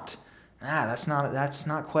font, that's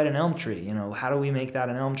not quite an elm tree. How do we make that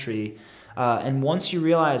an elm tree? And once you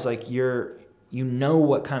realize, like, you know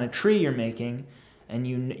what kind of tree you're making, and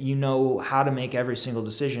you know how to make every single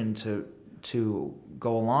decision to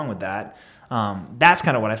go along with that. That's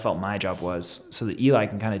kind of what I felt my job was, so that Eli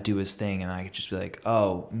can kind of do his thing, and I could just be like,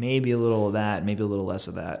 oh, maybe a little of that, maybe a little less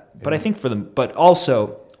of that. Yeah. But I think I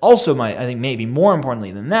think maybe more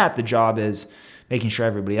importantly than that, the job is making sure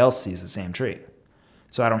everybody else sees the same tree.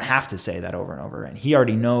 So I don't have to say that over and over. And he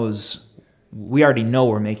already knows, we already know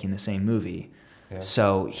we're making the same movie. Yeah.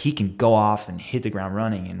 So he can go off and hit the ground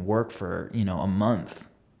running and work for, a month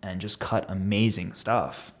and just cut amazing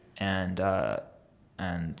stuff. And it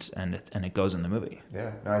goes in the movie.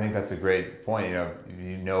 Yeah, no, I think that's a great point.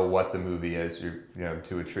 You know what the movie is.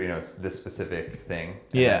 To a tree. It's this specific thing.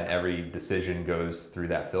 And then every decision goes through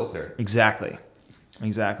that filter. Exactly.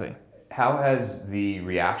 How has the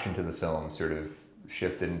reaction to the film sort of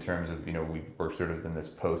shifted in terms of we're sort of in this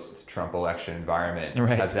post-Trump election environment?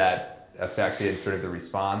 Right. Has that affected sort of the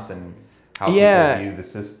response and how people view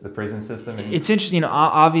the prison system? It's interesting.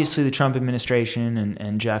 Obviously, the Trump administration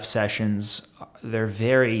and Jeff Sessions, they're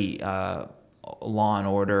very law and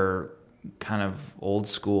order, kind of old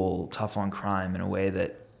school, tough on crime in a way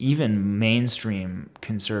that even mainstream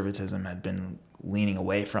conservatism had been leaning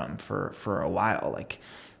away from for a while. Like,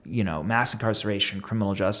 mass incarceration,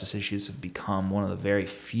 criminal justice issues have become one of the very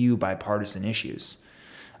few bipartisan issues.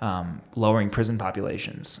 Lowering prison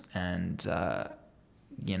populations and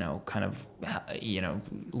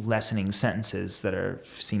lessening sentences that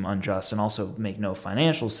seem unjust and also make no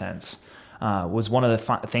financial sense was one of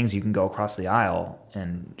the things you can go across the aisle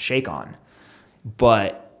and shake on.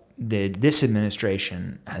 But this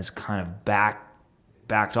administration has kind of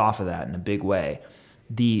backed off of that in a big way.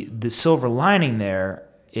 The silver lining there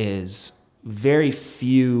is very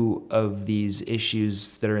few of these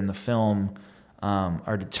issues that are in the film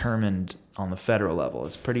are determined on the federal level.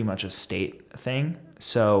 It's pretty much a state thing.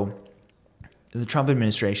 So the Trump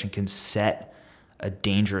administration can set a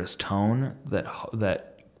dangerous tone that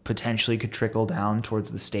potentially could trickle down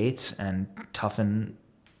towards the states and toughen,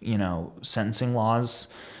 sentencing laws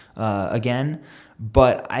again.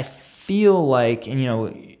 But I feel like,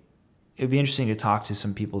 it'd be interesting to talk to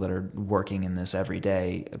some people that are working in this every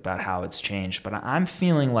day about how it's changed. But I'm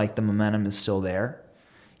feeling like the momentum is still there.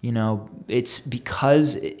 It's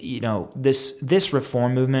because, this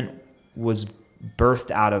reform movement was birthed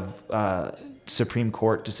out of Supreme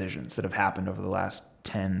Court decisions that have happened over the last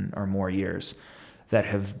 10 or more years that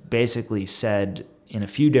have basically said in a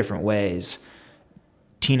few different ways,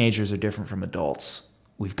 teenagers are different from adults.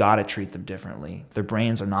 We've got to treat them differently. Their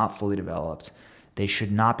brains are not fully developed. They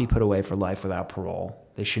should not be put away for life without parole.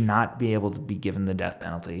 They should not be able to be given the death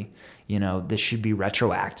penalty. This should be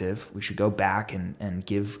retroactive. We should go back and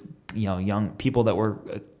give, young people that were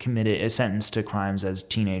sentenced to crimes as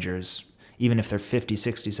teenagers, even if they're 50,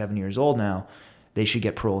 60, 70 years old now, they should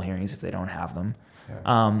get parole hearings if they don't have them.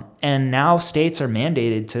 Yeah. And now states are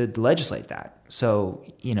mandated to legislate that. So,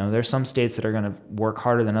 there's some states that are going to work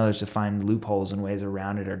harder than others to find loopholes and ways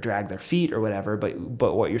around it or drag their feet or whatever.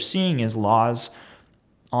 But what you're seeing is laws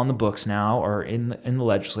on the books now or in the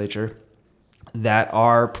legislature that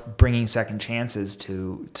are bringing second chances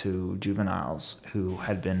to juveniles who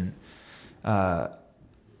had been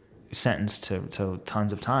sentenced to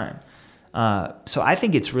tons of time. So I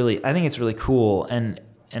think it's really cool. And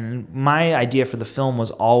my idea for the film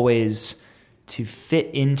was always to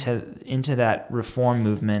fit into that reform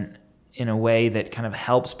movement in a way that kind of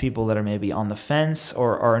helps people that are maybe on the fence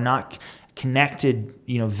or are not connected,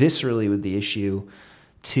 viscerally with the issue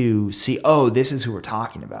to see, this is who we're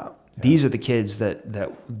talking about. Yeah. These are the kids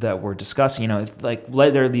that we're discussing.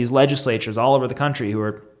 There are these legislatures all over the country who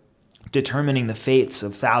are determining the fates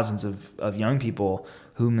of thousands of young people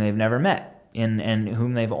whom they've never met and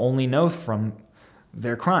whom they've only known from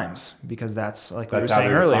their crimes, because that's like we were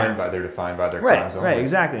saying earlier. They're defined by their crimes only. Right,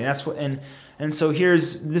 exactly. And that's what. And so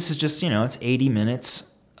this is just it's 80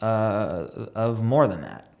 minutes of more than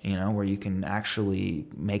that, where you can actually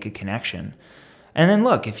make a connection. And then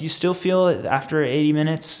look, if you still feel it after 80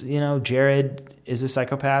 minutes, Jared is a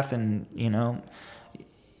psychopath, and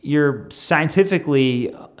you're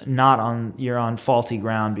scientifically you're on faulty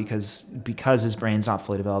ground because his brain's not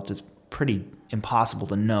fully developed. It's pretty impossible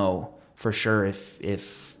to know for sure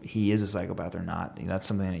if he is a psychopath or not. That's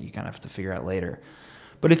something that you kind of have to figure out later.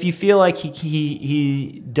 But if you feel like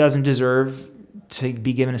he doesn't deserve to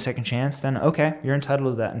be given a second chance, then okay, you're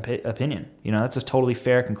entitled to that opinion. That's a totally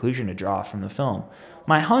fair conclusion to draw from the film.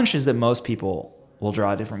 My hunch is that most people will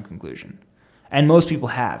draw a different conclusion. And most people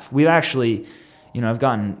have. We've actually, I've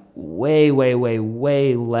gotten way, way, way,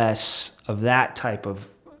 way less of that type of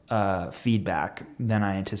feedback than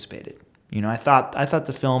I anticipated. I thought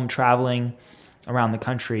the film traveling around the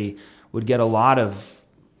country would get a lot of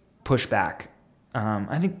pushback.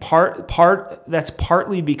 I think that's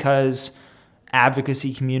partly because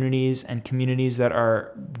advocacy communities and communities that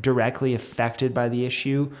are directly affected by the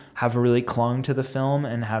issue have really clung to the film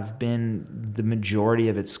and have been the majority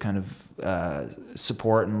of its kind of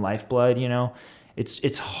support and lifeblood.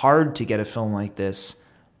 it's hard to get a film like this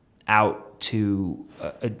out to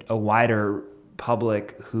a wider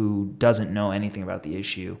public who doesn't know anything about the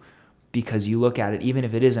issue, because you look at it, even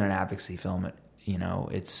if it isn't an advocacy film, it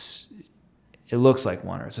looks like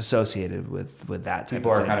one, or it's associated with that type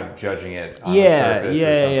People of are thing. kind of judging it on the surface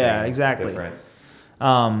as something exactly. different.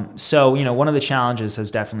 So, one of the challenges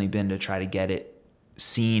has definitely been to try to get it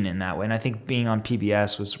seen in that way. And I think being on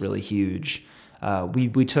PBS was really huge.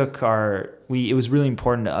 It was really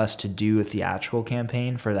important to us to do a theatrical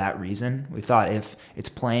campaign for that reason. We thought if it's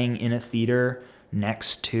playing in a theater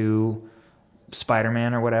next to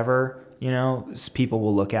Spider-Man or whatever, people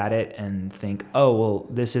will look at it and think, oh, well,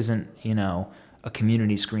 this isn't, a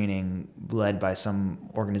community screening led by some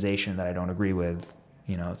organization that I don't agree with.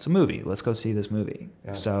 It's a movie. Let's go see this movie.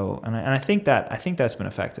 Yeah. So, and I think that's been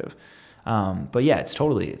effective. But yeah, it's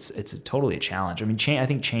totally a challenge. I mean, I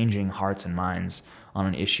think changing hearts and minds on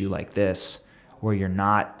an issue like this, where you're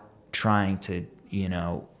not trying to,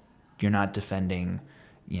 you're not defending,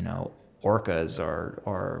 orcas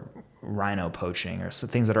or rhino poaching or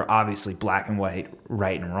things that are obviously black and white,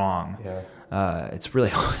 right and wrong. Yeah. It's really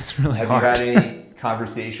hard. Have you had any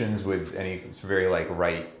conversations with any very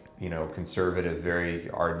right, conservative, very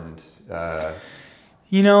ardent?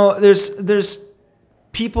 There's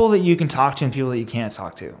people that you can talk to and people that you can't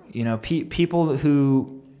talk to. People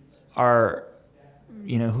who are,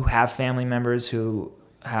 who have family members who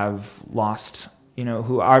have lost,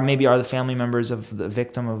 who are the family members of the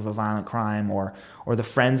victim of a violent crime, or the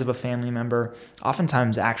friends of a family member.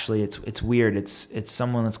 Oftentimes, actually, it's weird. It's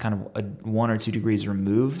someone that's kind of 1 or 2 degrees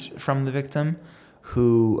removed from the victim,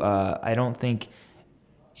 who I don't think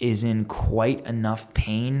is in quite enough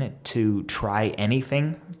pain to try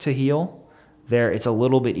anything to heal. It's a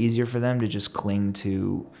little bit easier for them to just cling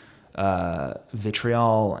to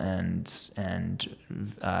vitriol and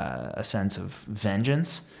a sense of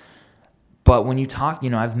vengeance. But when you talk,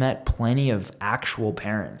 I've met plenty of actual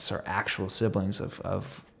parents or actual siblings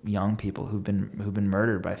of young people who've been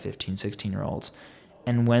murdered by 15, 16-year-olds.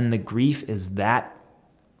 And when the grief is that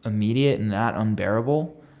immediate and that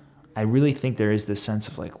unbearable, I really think there is this sense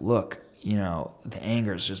of look, the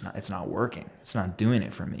anger is just it's not working. It's not doing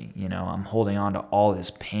it for me. I'm holding on to all this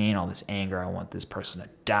pain, all this anger. I want this person to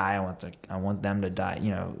die. I want them to die,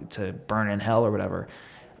 to burn in hell or whatever.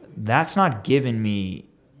 That's not giving me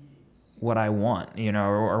what I want,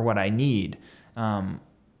 or what I need.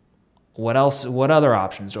 What else? What other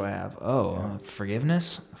options do I have?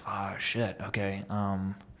 Forgiveness? Oh, shit. Okay.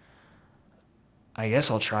 I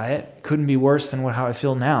guess I'll try it. Couldn't be worse than how I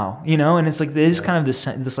feel now, And it's there's kind of this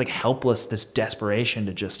helpless, this desperation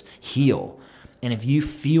to just heal. And if you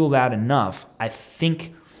feel that enough, I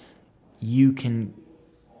think you can.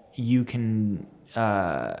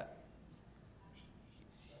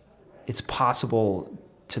 It's possible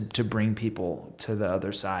to bring people to the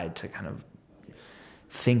other side to kind of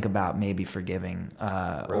think about maybe forgiving, or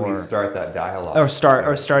at least start that dialogue,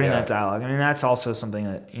 starting that dialogue. I mean, that's also something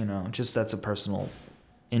that that's a personal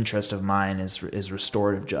interest of mine is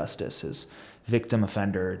restorative justice, is victim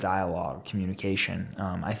offender dialogue, communication.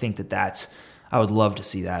 I think I would love to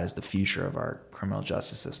see that as the future of our criminal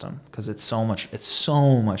justice system, because it's so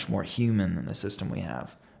much more human than the system we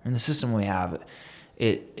have. I mean, the system we have,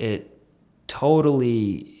 it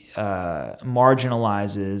totally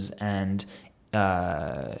marginalizes and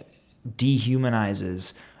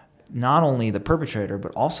dehumanizes not only the perpetrator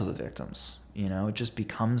but also the victims. It just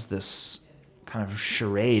becomes this kind of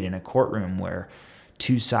charade in a courtroom where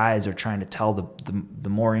two sides are trying to tell the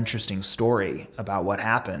more interesting story about what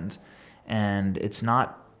happened, and it's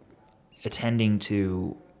not attending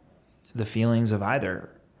to the feelings of either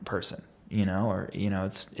person. It's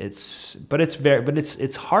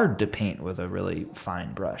hard to paint with a really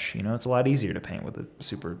fine brush. It's a lot easier to paint with a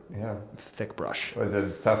super thick brush. Well,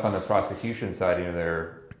 it's tough on the prosecution side.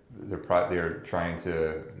 They're trying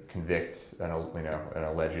to convict an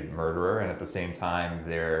alleged murderer, and at the same time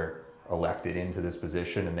they're elected into this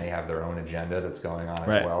position, and they have their own agenda that's going on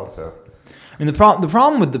as well. So, I mean, the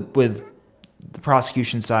problem with the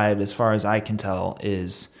prosecution side, as far as I can tell,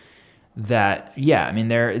 is that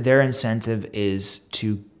their incentive is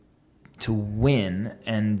to win,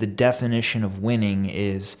 and the definition of winning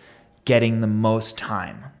is getting the most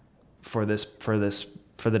time for the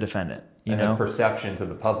defendant. A perception to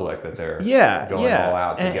the public that they're going all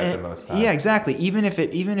out to get the most time. Yeah, exactly. Even if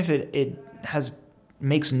it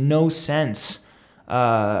makes no sense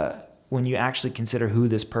when you actually consider who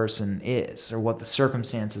this person is or what the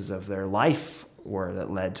circumstances of their life were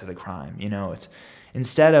that led to the crime. It's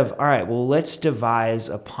instead of, all right, well, let's devise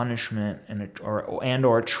a punishment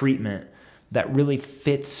or a treatment that really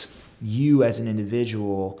fits you as an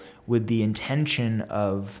individual with the intention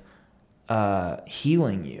of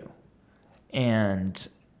healing you and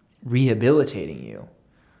rehabilitating you.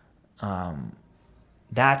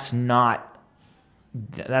 That's not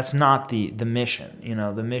the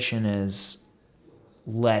mission. The mission is,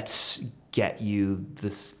 let's get you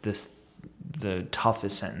the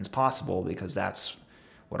toughest sentence possible, because that's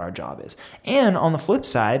what our job is. And on the flip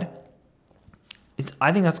side,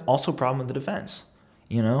 I think that's also a problem with the defense.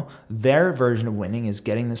 Their version of winning is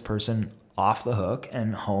getting this person off the hook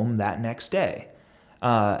and home that next day.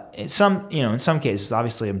 In some cases,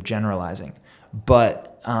 obviously I'm generalizing,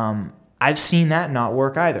 but I've seen that not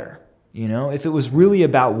work either. If it was really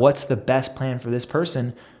about what's the best plan for this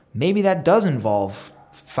person, maybe that does involve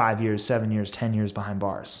 5 years, 7 years, 10 years behind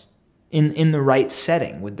bars in the right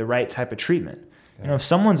setting with the right type of treatment. Yeah. If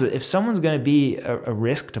someone's going to be a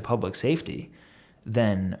risk to public safety,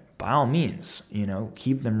 then by all means,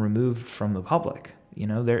 keep them removed from the public.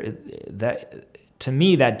 To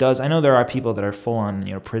me, that does. I know there are people that are full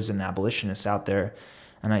on, prison abolitionists out there,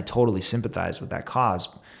 and I totally sympathize with that cause.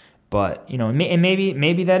 But maybe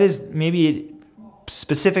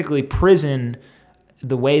specifically prison,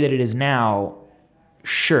 the way that it is now,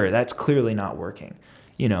 sure, that's clearly not working.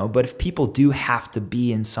 But if people do have to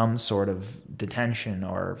be in some sort of detention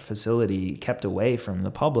or facility kept away from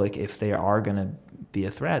the public, if they are going to be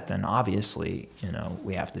a threat, then obviously,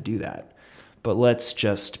 we have to do that. But let's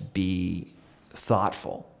just be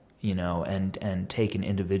thoughtful, and take an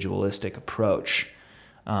individualistic approach,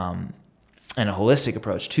 and a holistic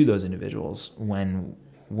approach to those individuals when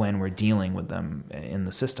we're dealing with them in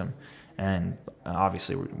the system. And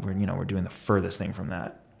obviously we're doing the furthest thing from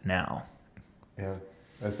that now. Yeah.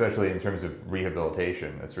 Especially in terms of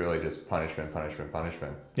rehabilitation. It's really just punishment.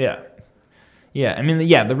 Yeah. Yeah. I mean,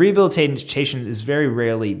 the rehabilitation is very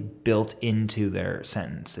rarely built into their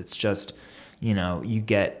sentence. It's just, you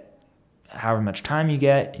get however much time you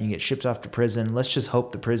get, and you get shipped off to prison. Let's just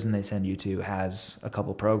hope the prison they send you to has a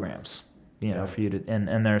couple programs, for you to,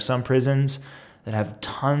 and there are some prisons that have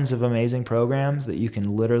tons of amazing programs that you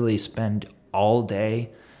can literally spend all day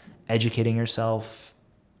educating yourself,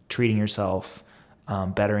 treating yourself,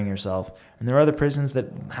 bettering yourself. And there are other prisons that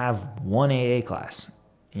have one AA class,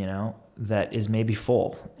 that is maybe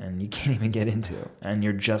full and you can't even get into, and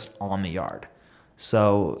you're just on the yard.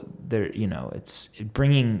 So there, it's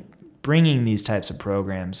bringing these types of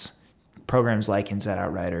programs like Inside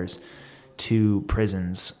Out Riders to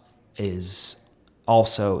prisons is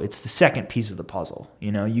also, it's the second piece of the puzzle.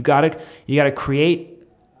 You gotta create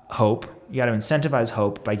hope. You gotta incentivize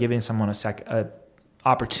hope by giving someone a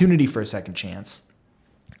opportunity for a second chance,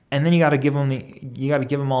 and then you gotta give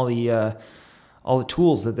them all the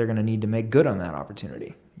tools that they're gonna need to make good on that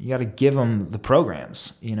opportunity. You gotta give them the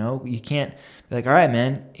programs. You can't be like, all right,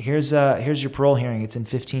 man, here's your parole hearing. It's in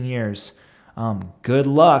 15 years. Good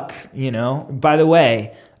luck. By the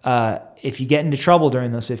way, if you get into trouble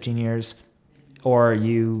during those 15 years, or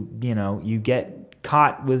you get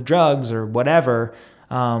caught with drugs or whatever,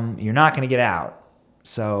 you're not going to get out.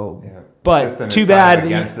 So, yeah, but too bad. Kind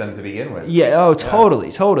of against them to begin with. Yeah. Oh, totally.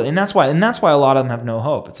 And that's why a lot of them have no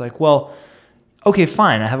hope. It's like, well, okay,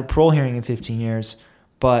 fine. I have a parole hearing in 15 years,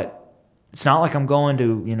 but it's not like I'm going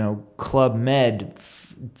to, Club Med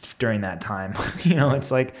during that time.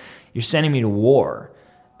 It's like you're sending me to war,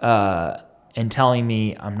 and telling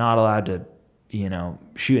me I'm not allowed to,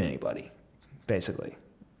 shoot anybody. Basically,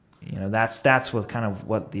 that's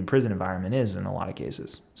what the prison environment is in a lot of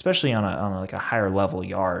cases, especially on a higher level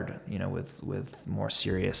yard, with more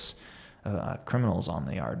serious criminals on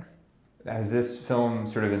the yard. As this film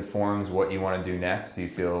sort of informs what you want to do next, do you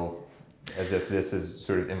feel as if this has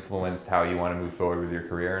sort of influenced how you want to move forward with your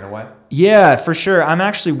career in a way? Yeah, for sure. I'm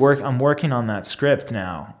actually working on that script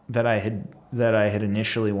now that I had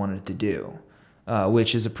initially wanted to do.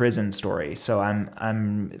 Which is a prison story. So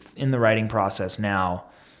I'm in the writing process now,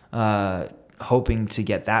 hoping to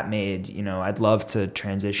get that made. I'd love to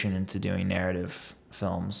transition into doing narrative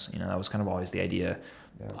films. That was kind of always the idea.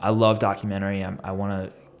 Yeah. I love documentary. I want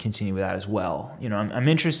to continue with that as well. I'm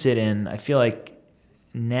interested in. I feel like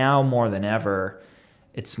now more than ever,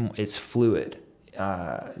 it's fluid.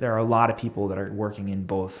 There are a lot of people that are working in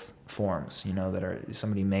both forms. That are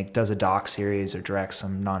somebody does a doc series or directs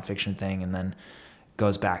some nonfiction thing and then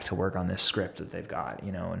goes back to work on this script that they've got.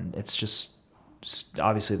 And it's just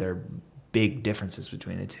obviously there are big differences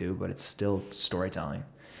between the two, but it's still storytelling.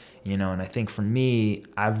 And I think for me,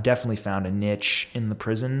 I've definitely found a niche in the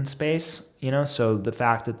prison space. So the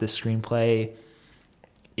fact that this screenplay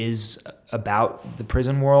is about the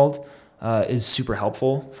prison world is super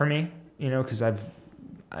helpful for me. Because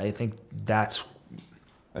I think that's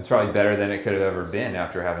It's probably better than it could have ever been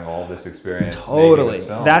after having all this experience making Totally. this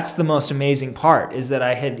film. That's the most amazing part, is that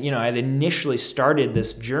I'd initially started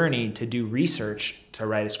this journey to do research to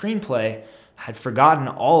write a screenplay, had forgotten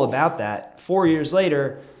all about that. 4 years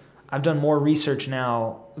later, I've done more research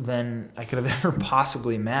now than I could have ever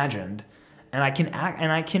possibly imagined. And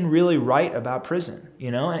I can really write about prison,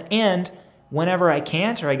 and whenever I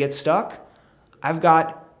can't or I get stuck, I've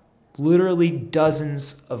got literally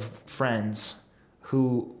dozens of friends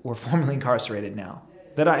who were formerly incarcerated now.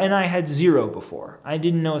 And I had zero before. I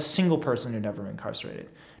didn't know a single person who'd ever been incarcerated.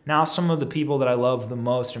 Now some of the people that I love the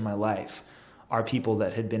most in my life are people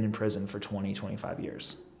that had been in prison for 20, 25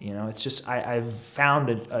 years. It's just, I've found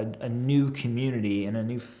a new community and a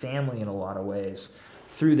new family in a lot of ways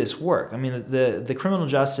through this work. I mean, the criminal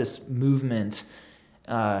justice movement,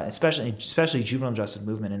 especially juvenile justice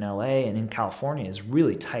movement in LA and in California, is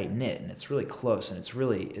really tight knit, and it's really close, and it's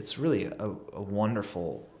really a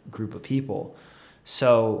wonderful group of people.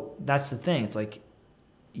 So that's the thing. It's like,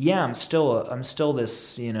 yeah, I'm still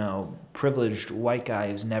this privileged white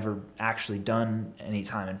guy who's never actually done any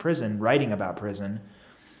time in prison, writing about prison,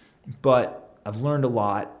 but I've learned a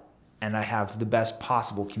lot, and I have the best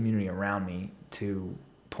possible community around me to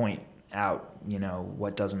point out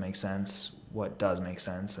what doesn't make sense, what does make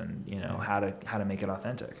sense, and how to make it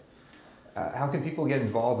authentic. How can people get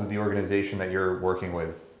involved with the organization that you're working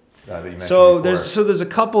with that you mentioned So before? there's a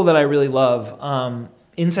couple that I really love.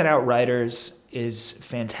 Inside Out Writers is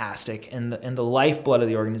fantastic, and the lifeblood of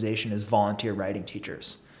the organization is volunteer writing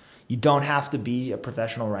teachers. You don't have to be a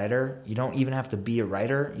professional writer. You don't even have to be a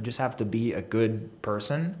writer. You just have to be a good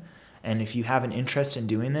person. And if you have an interest in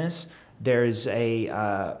doing this, there's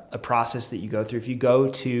a process that you go through. If you go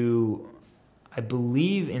to, I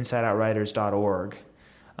believe, insideoutwriters.org,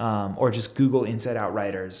 or just Google Inside Out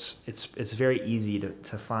Writers, it's very easy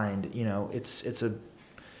to find.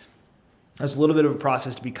 There's a little bit of a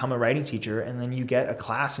process to become a writing teacher, and then you get a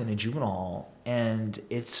class in a juvenile hall, and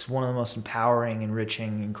it's one of the most empowering,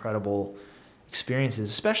 enriching, incredible experiences,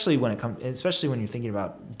 especially when you're thinking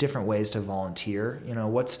about different ways to volunteer.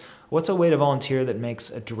 What's a way to volunteer that makes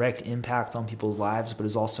a direct impact on people's lives, but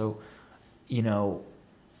is also, going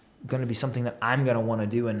to be something that I'm going to want to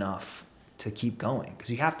do enough to keep going, because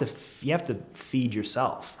you have to feed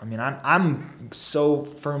yourself. I mean, I'm so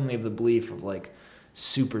firmly of the belief of like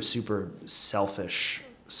super selfish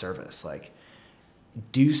service. Like,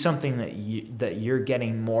 do something that you're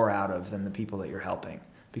getting more out of than the people that you're helping,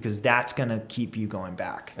 because that's going to keep you going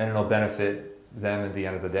back. And it'll benefit them at the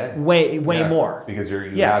end of the day. Way more. Because you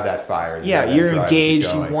have that fire. You're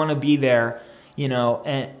engaged, you want to be there,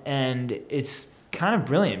 and it's kind of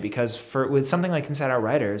brilliant, because with something like Inside Out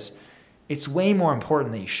Writers, it's way more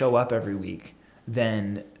important that you show up every week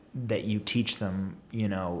than that you teach them,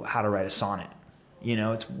 how to write a sonnet.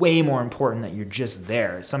 It's way more important that you're just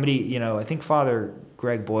there. Somebody, I think Father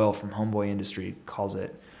Greg Boyle from Homeboy Industry calls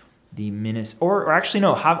it the or actually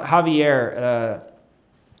no, Javier,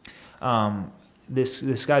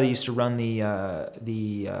 this guy that used to run the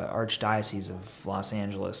Archdiocese of Los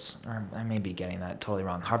Angeles, or I may be getting that totally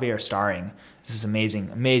wrong. Javier Starring, this is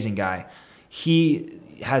amazing guy. He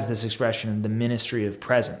has this expression, the ministry of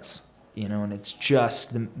presence, and it's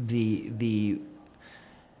just the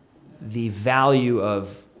value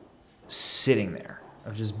of sitting there,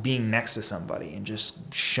 of just being next to somebody and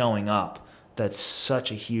just showing up. That's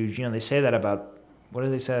such a huge, they say that about, what do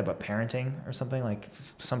they say about parenting or something? Like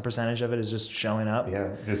some percentage of it is just showing up. Yeah,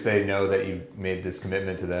 just they know that you made this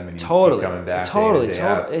commitment to them and you keep coming back. Totally.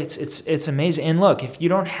 It's amazing. And look, if you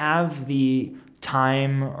don't have the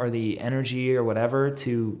time or the energy or whatever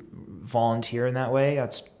to volunteer in that way,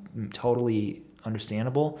 that's totally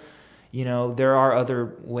understandable. There are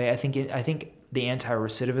other ways. I think the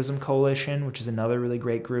Anti-Recidivism Coalition, which is another really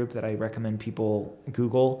great group that I recommend people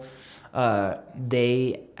Google,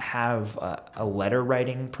 they have a letter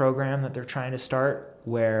writing program that they're trying to start,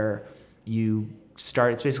 where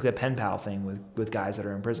it's basically a pen pal thing with guys that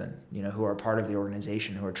are in prison, who are part of the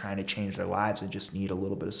organization, who are trying to change their lives and just need a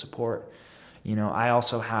little bit of support.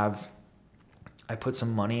 I put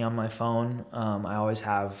some money on my phone. I always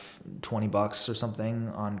have $20 or something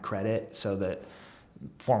on credit so that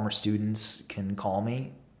former students can call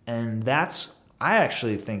me. And I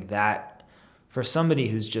actually think that for somebody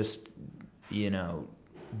who's just,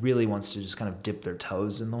 really wants to just kind of dip their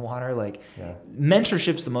toes in the water,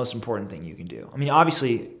 mentorship's the most important thing you can do. I mean,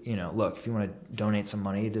 obviously, look, if you want to donate some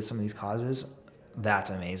money to some of these causes, that's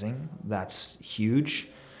amazing. That's huge.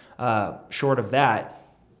 Short of that,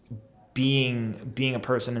 being a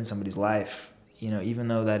person in somebody's life, even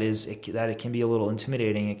though that it can be a little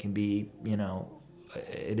intimidating, it can be,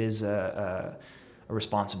 it is a a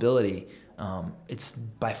responsibility, it's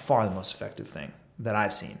by far the most effective thing that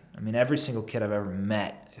I've seen. I mean, every single kid I've ever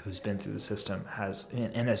met who's been through the system has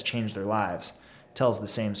changed their lives tells the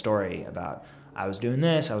same story about, I was doing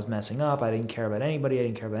this, I was messing up, I didn't care about anybody, I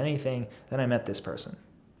didn't care about anything. Then I met this person.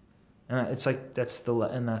 And it's like that's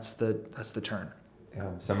the turn.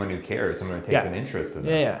 Someone who cares, someone who takes an interest in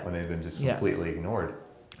them when they've been just completely ignored.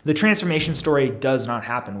 The transformation story does not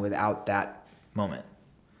happen without that moment.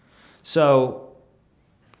 So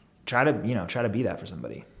try to be that for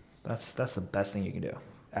somebody. That's the best thing you can do.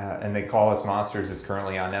 And They Call Us Monsters is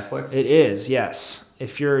currently on Netflix? It is, yes.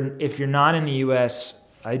 If you're not in the US,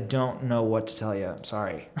 I don't know what to tell you. I'm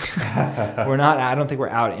sorry. I don't think we're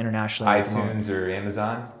out internationally. iTunes or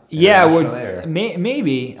Amazon? Yeah,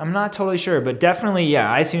 maybe. I'm not totally sure, but definitely,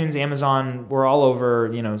 yeah. iTunes, Amazon, we're all over,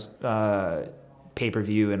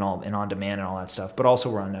 pay-per-view and on demand and all that stuff. But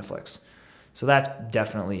also we're on Netflix, so that's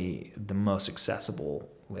definitely the most accessible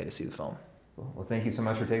way to see the film. Well, thank you so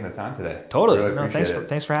much for taking the time today. Totally. Really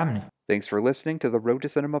Thanks for having me. Thanks for listening to the Road to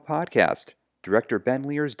Cinema podcast. Director Ben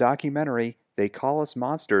Lear's documentary, They Call Us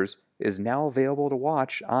Monsters, is now available to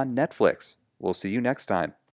watch on Netflix. We'll see you next time.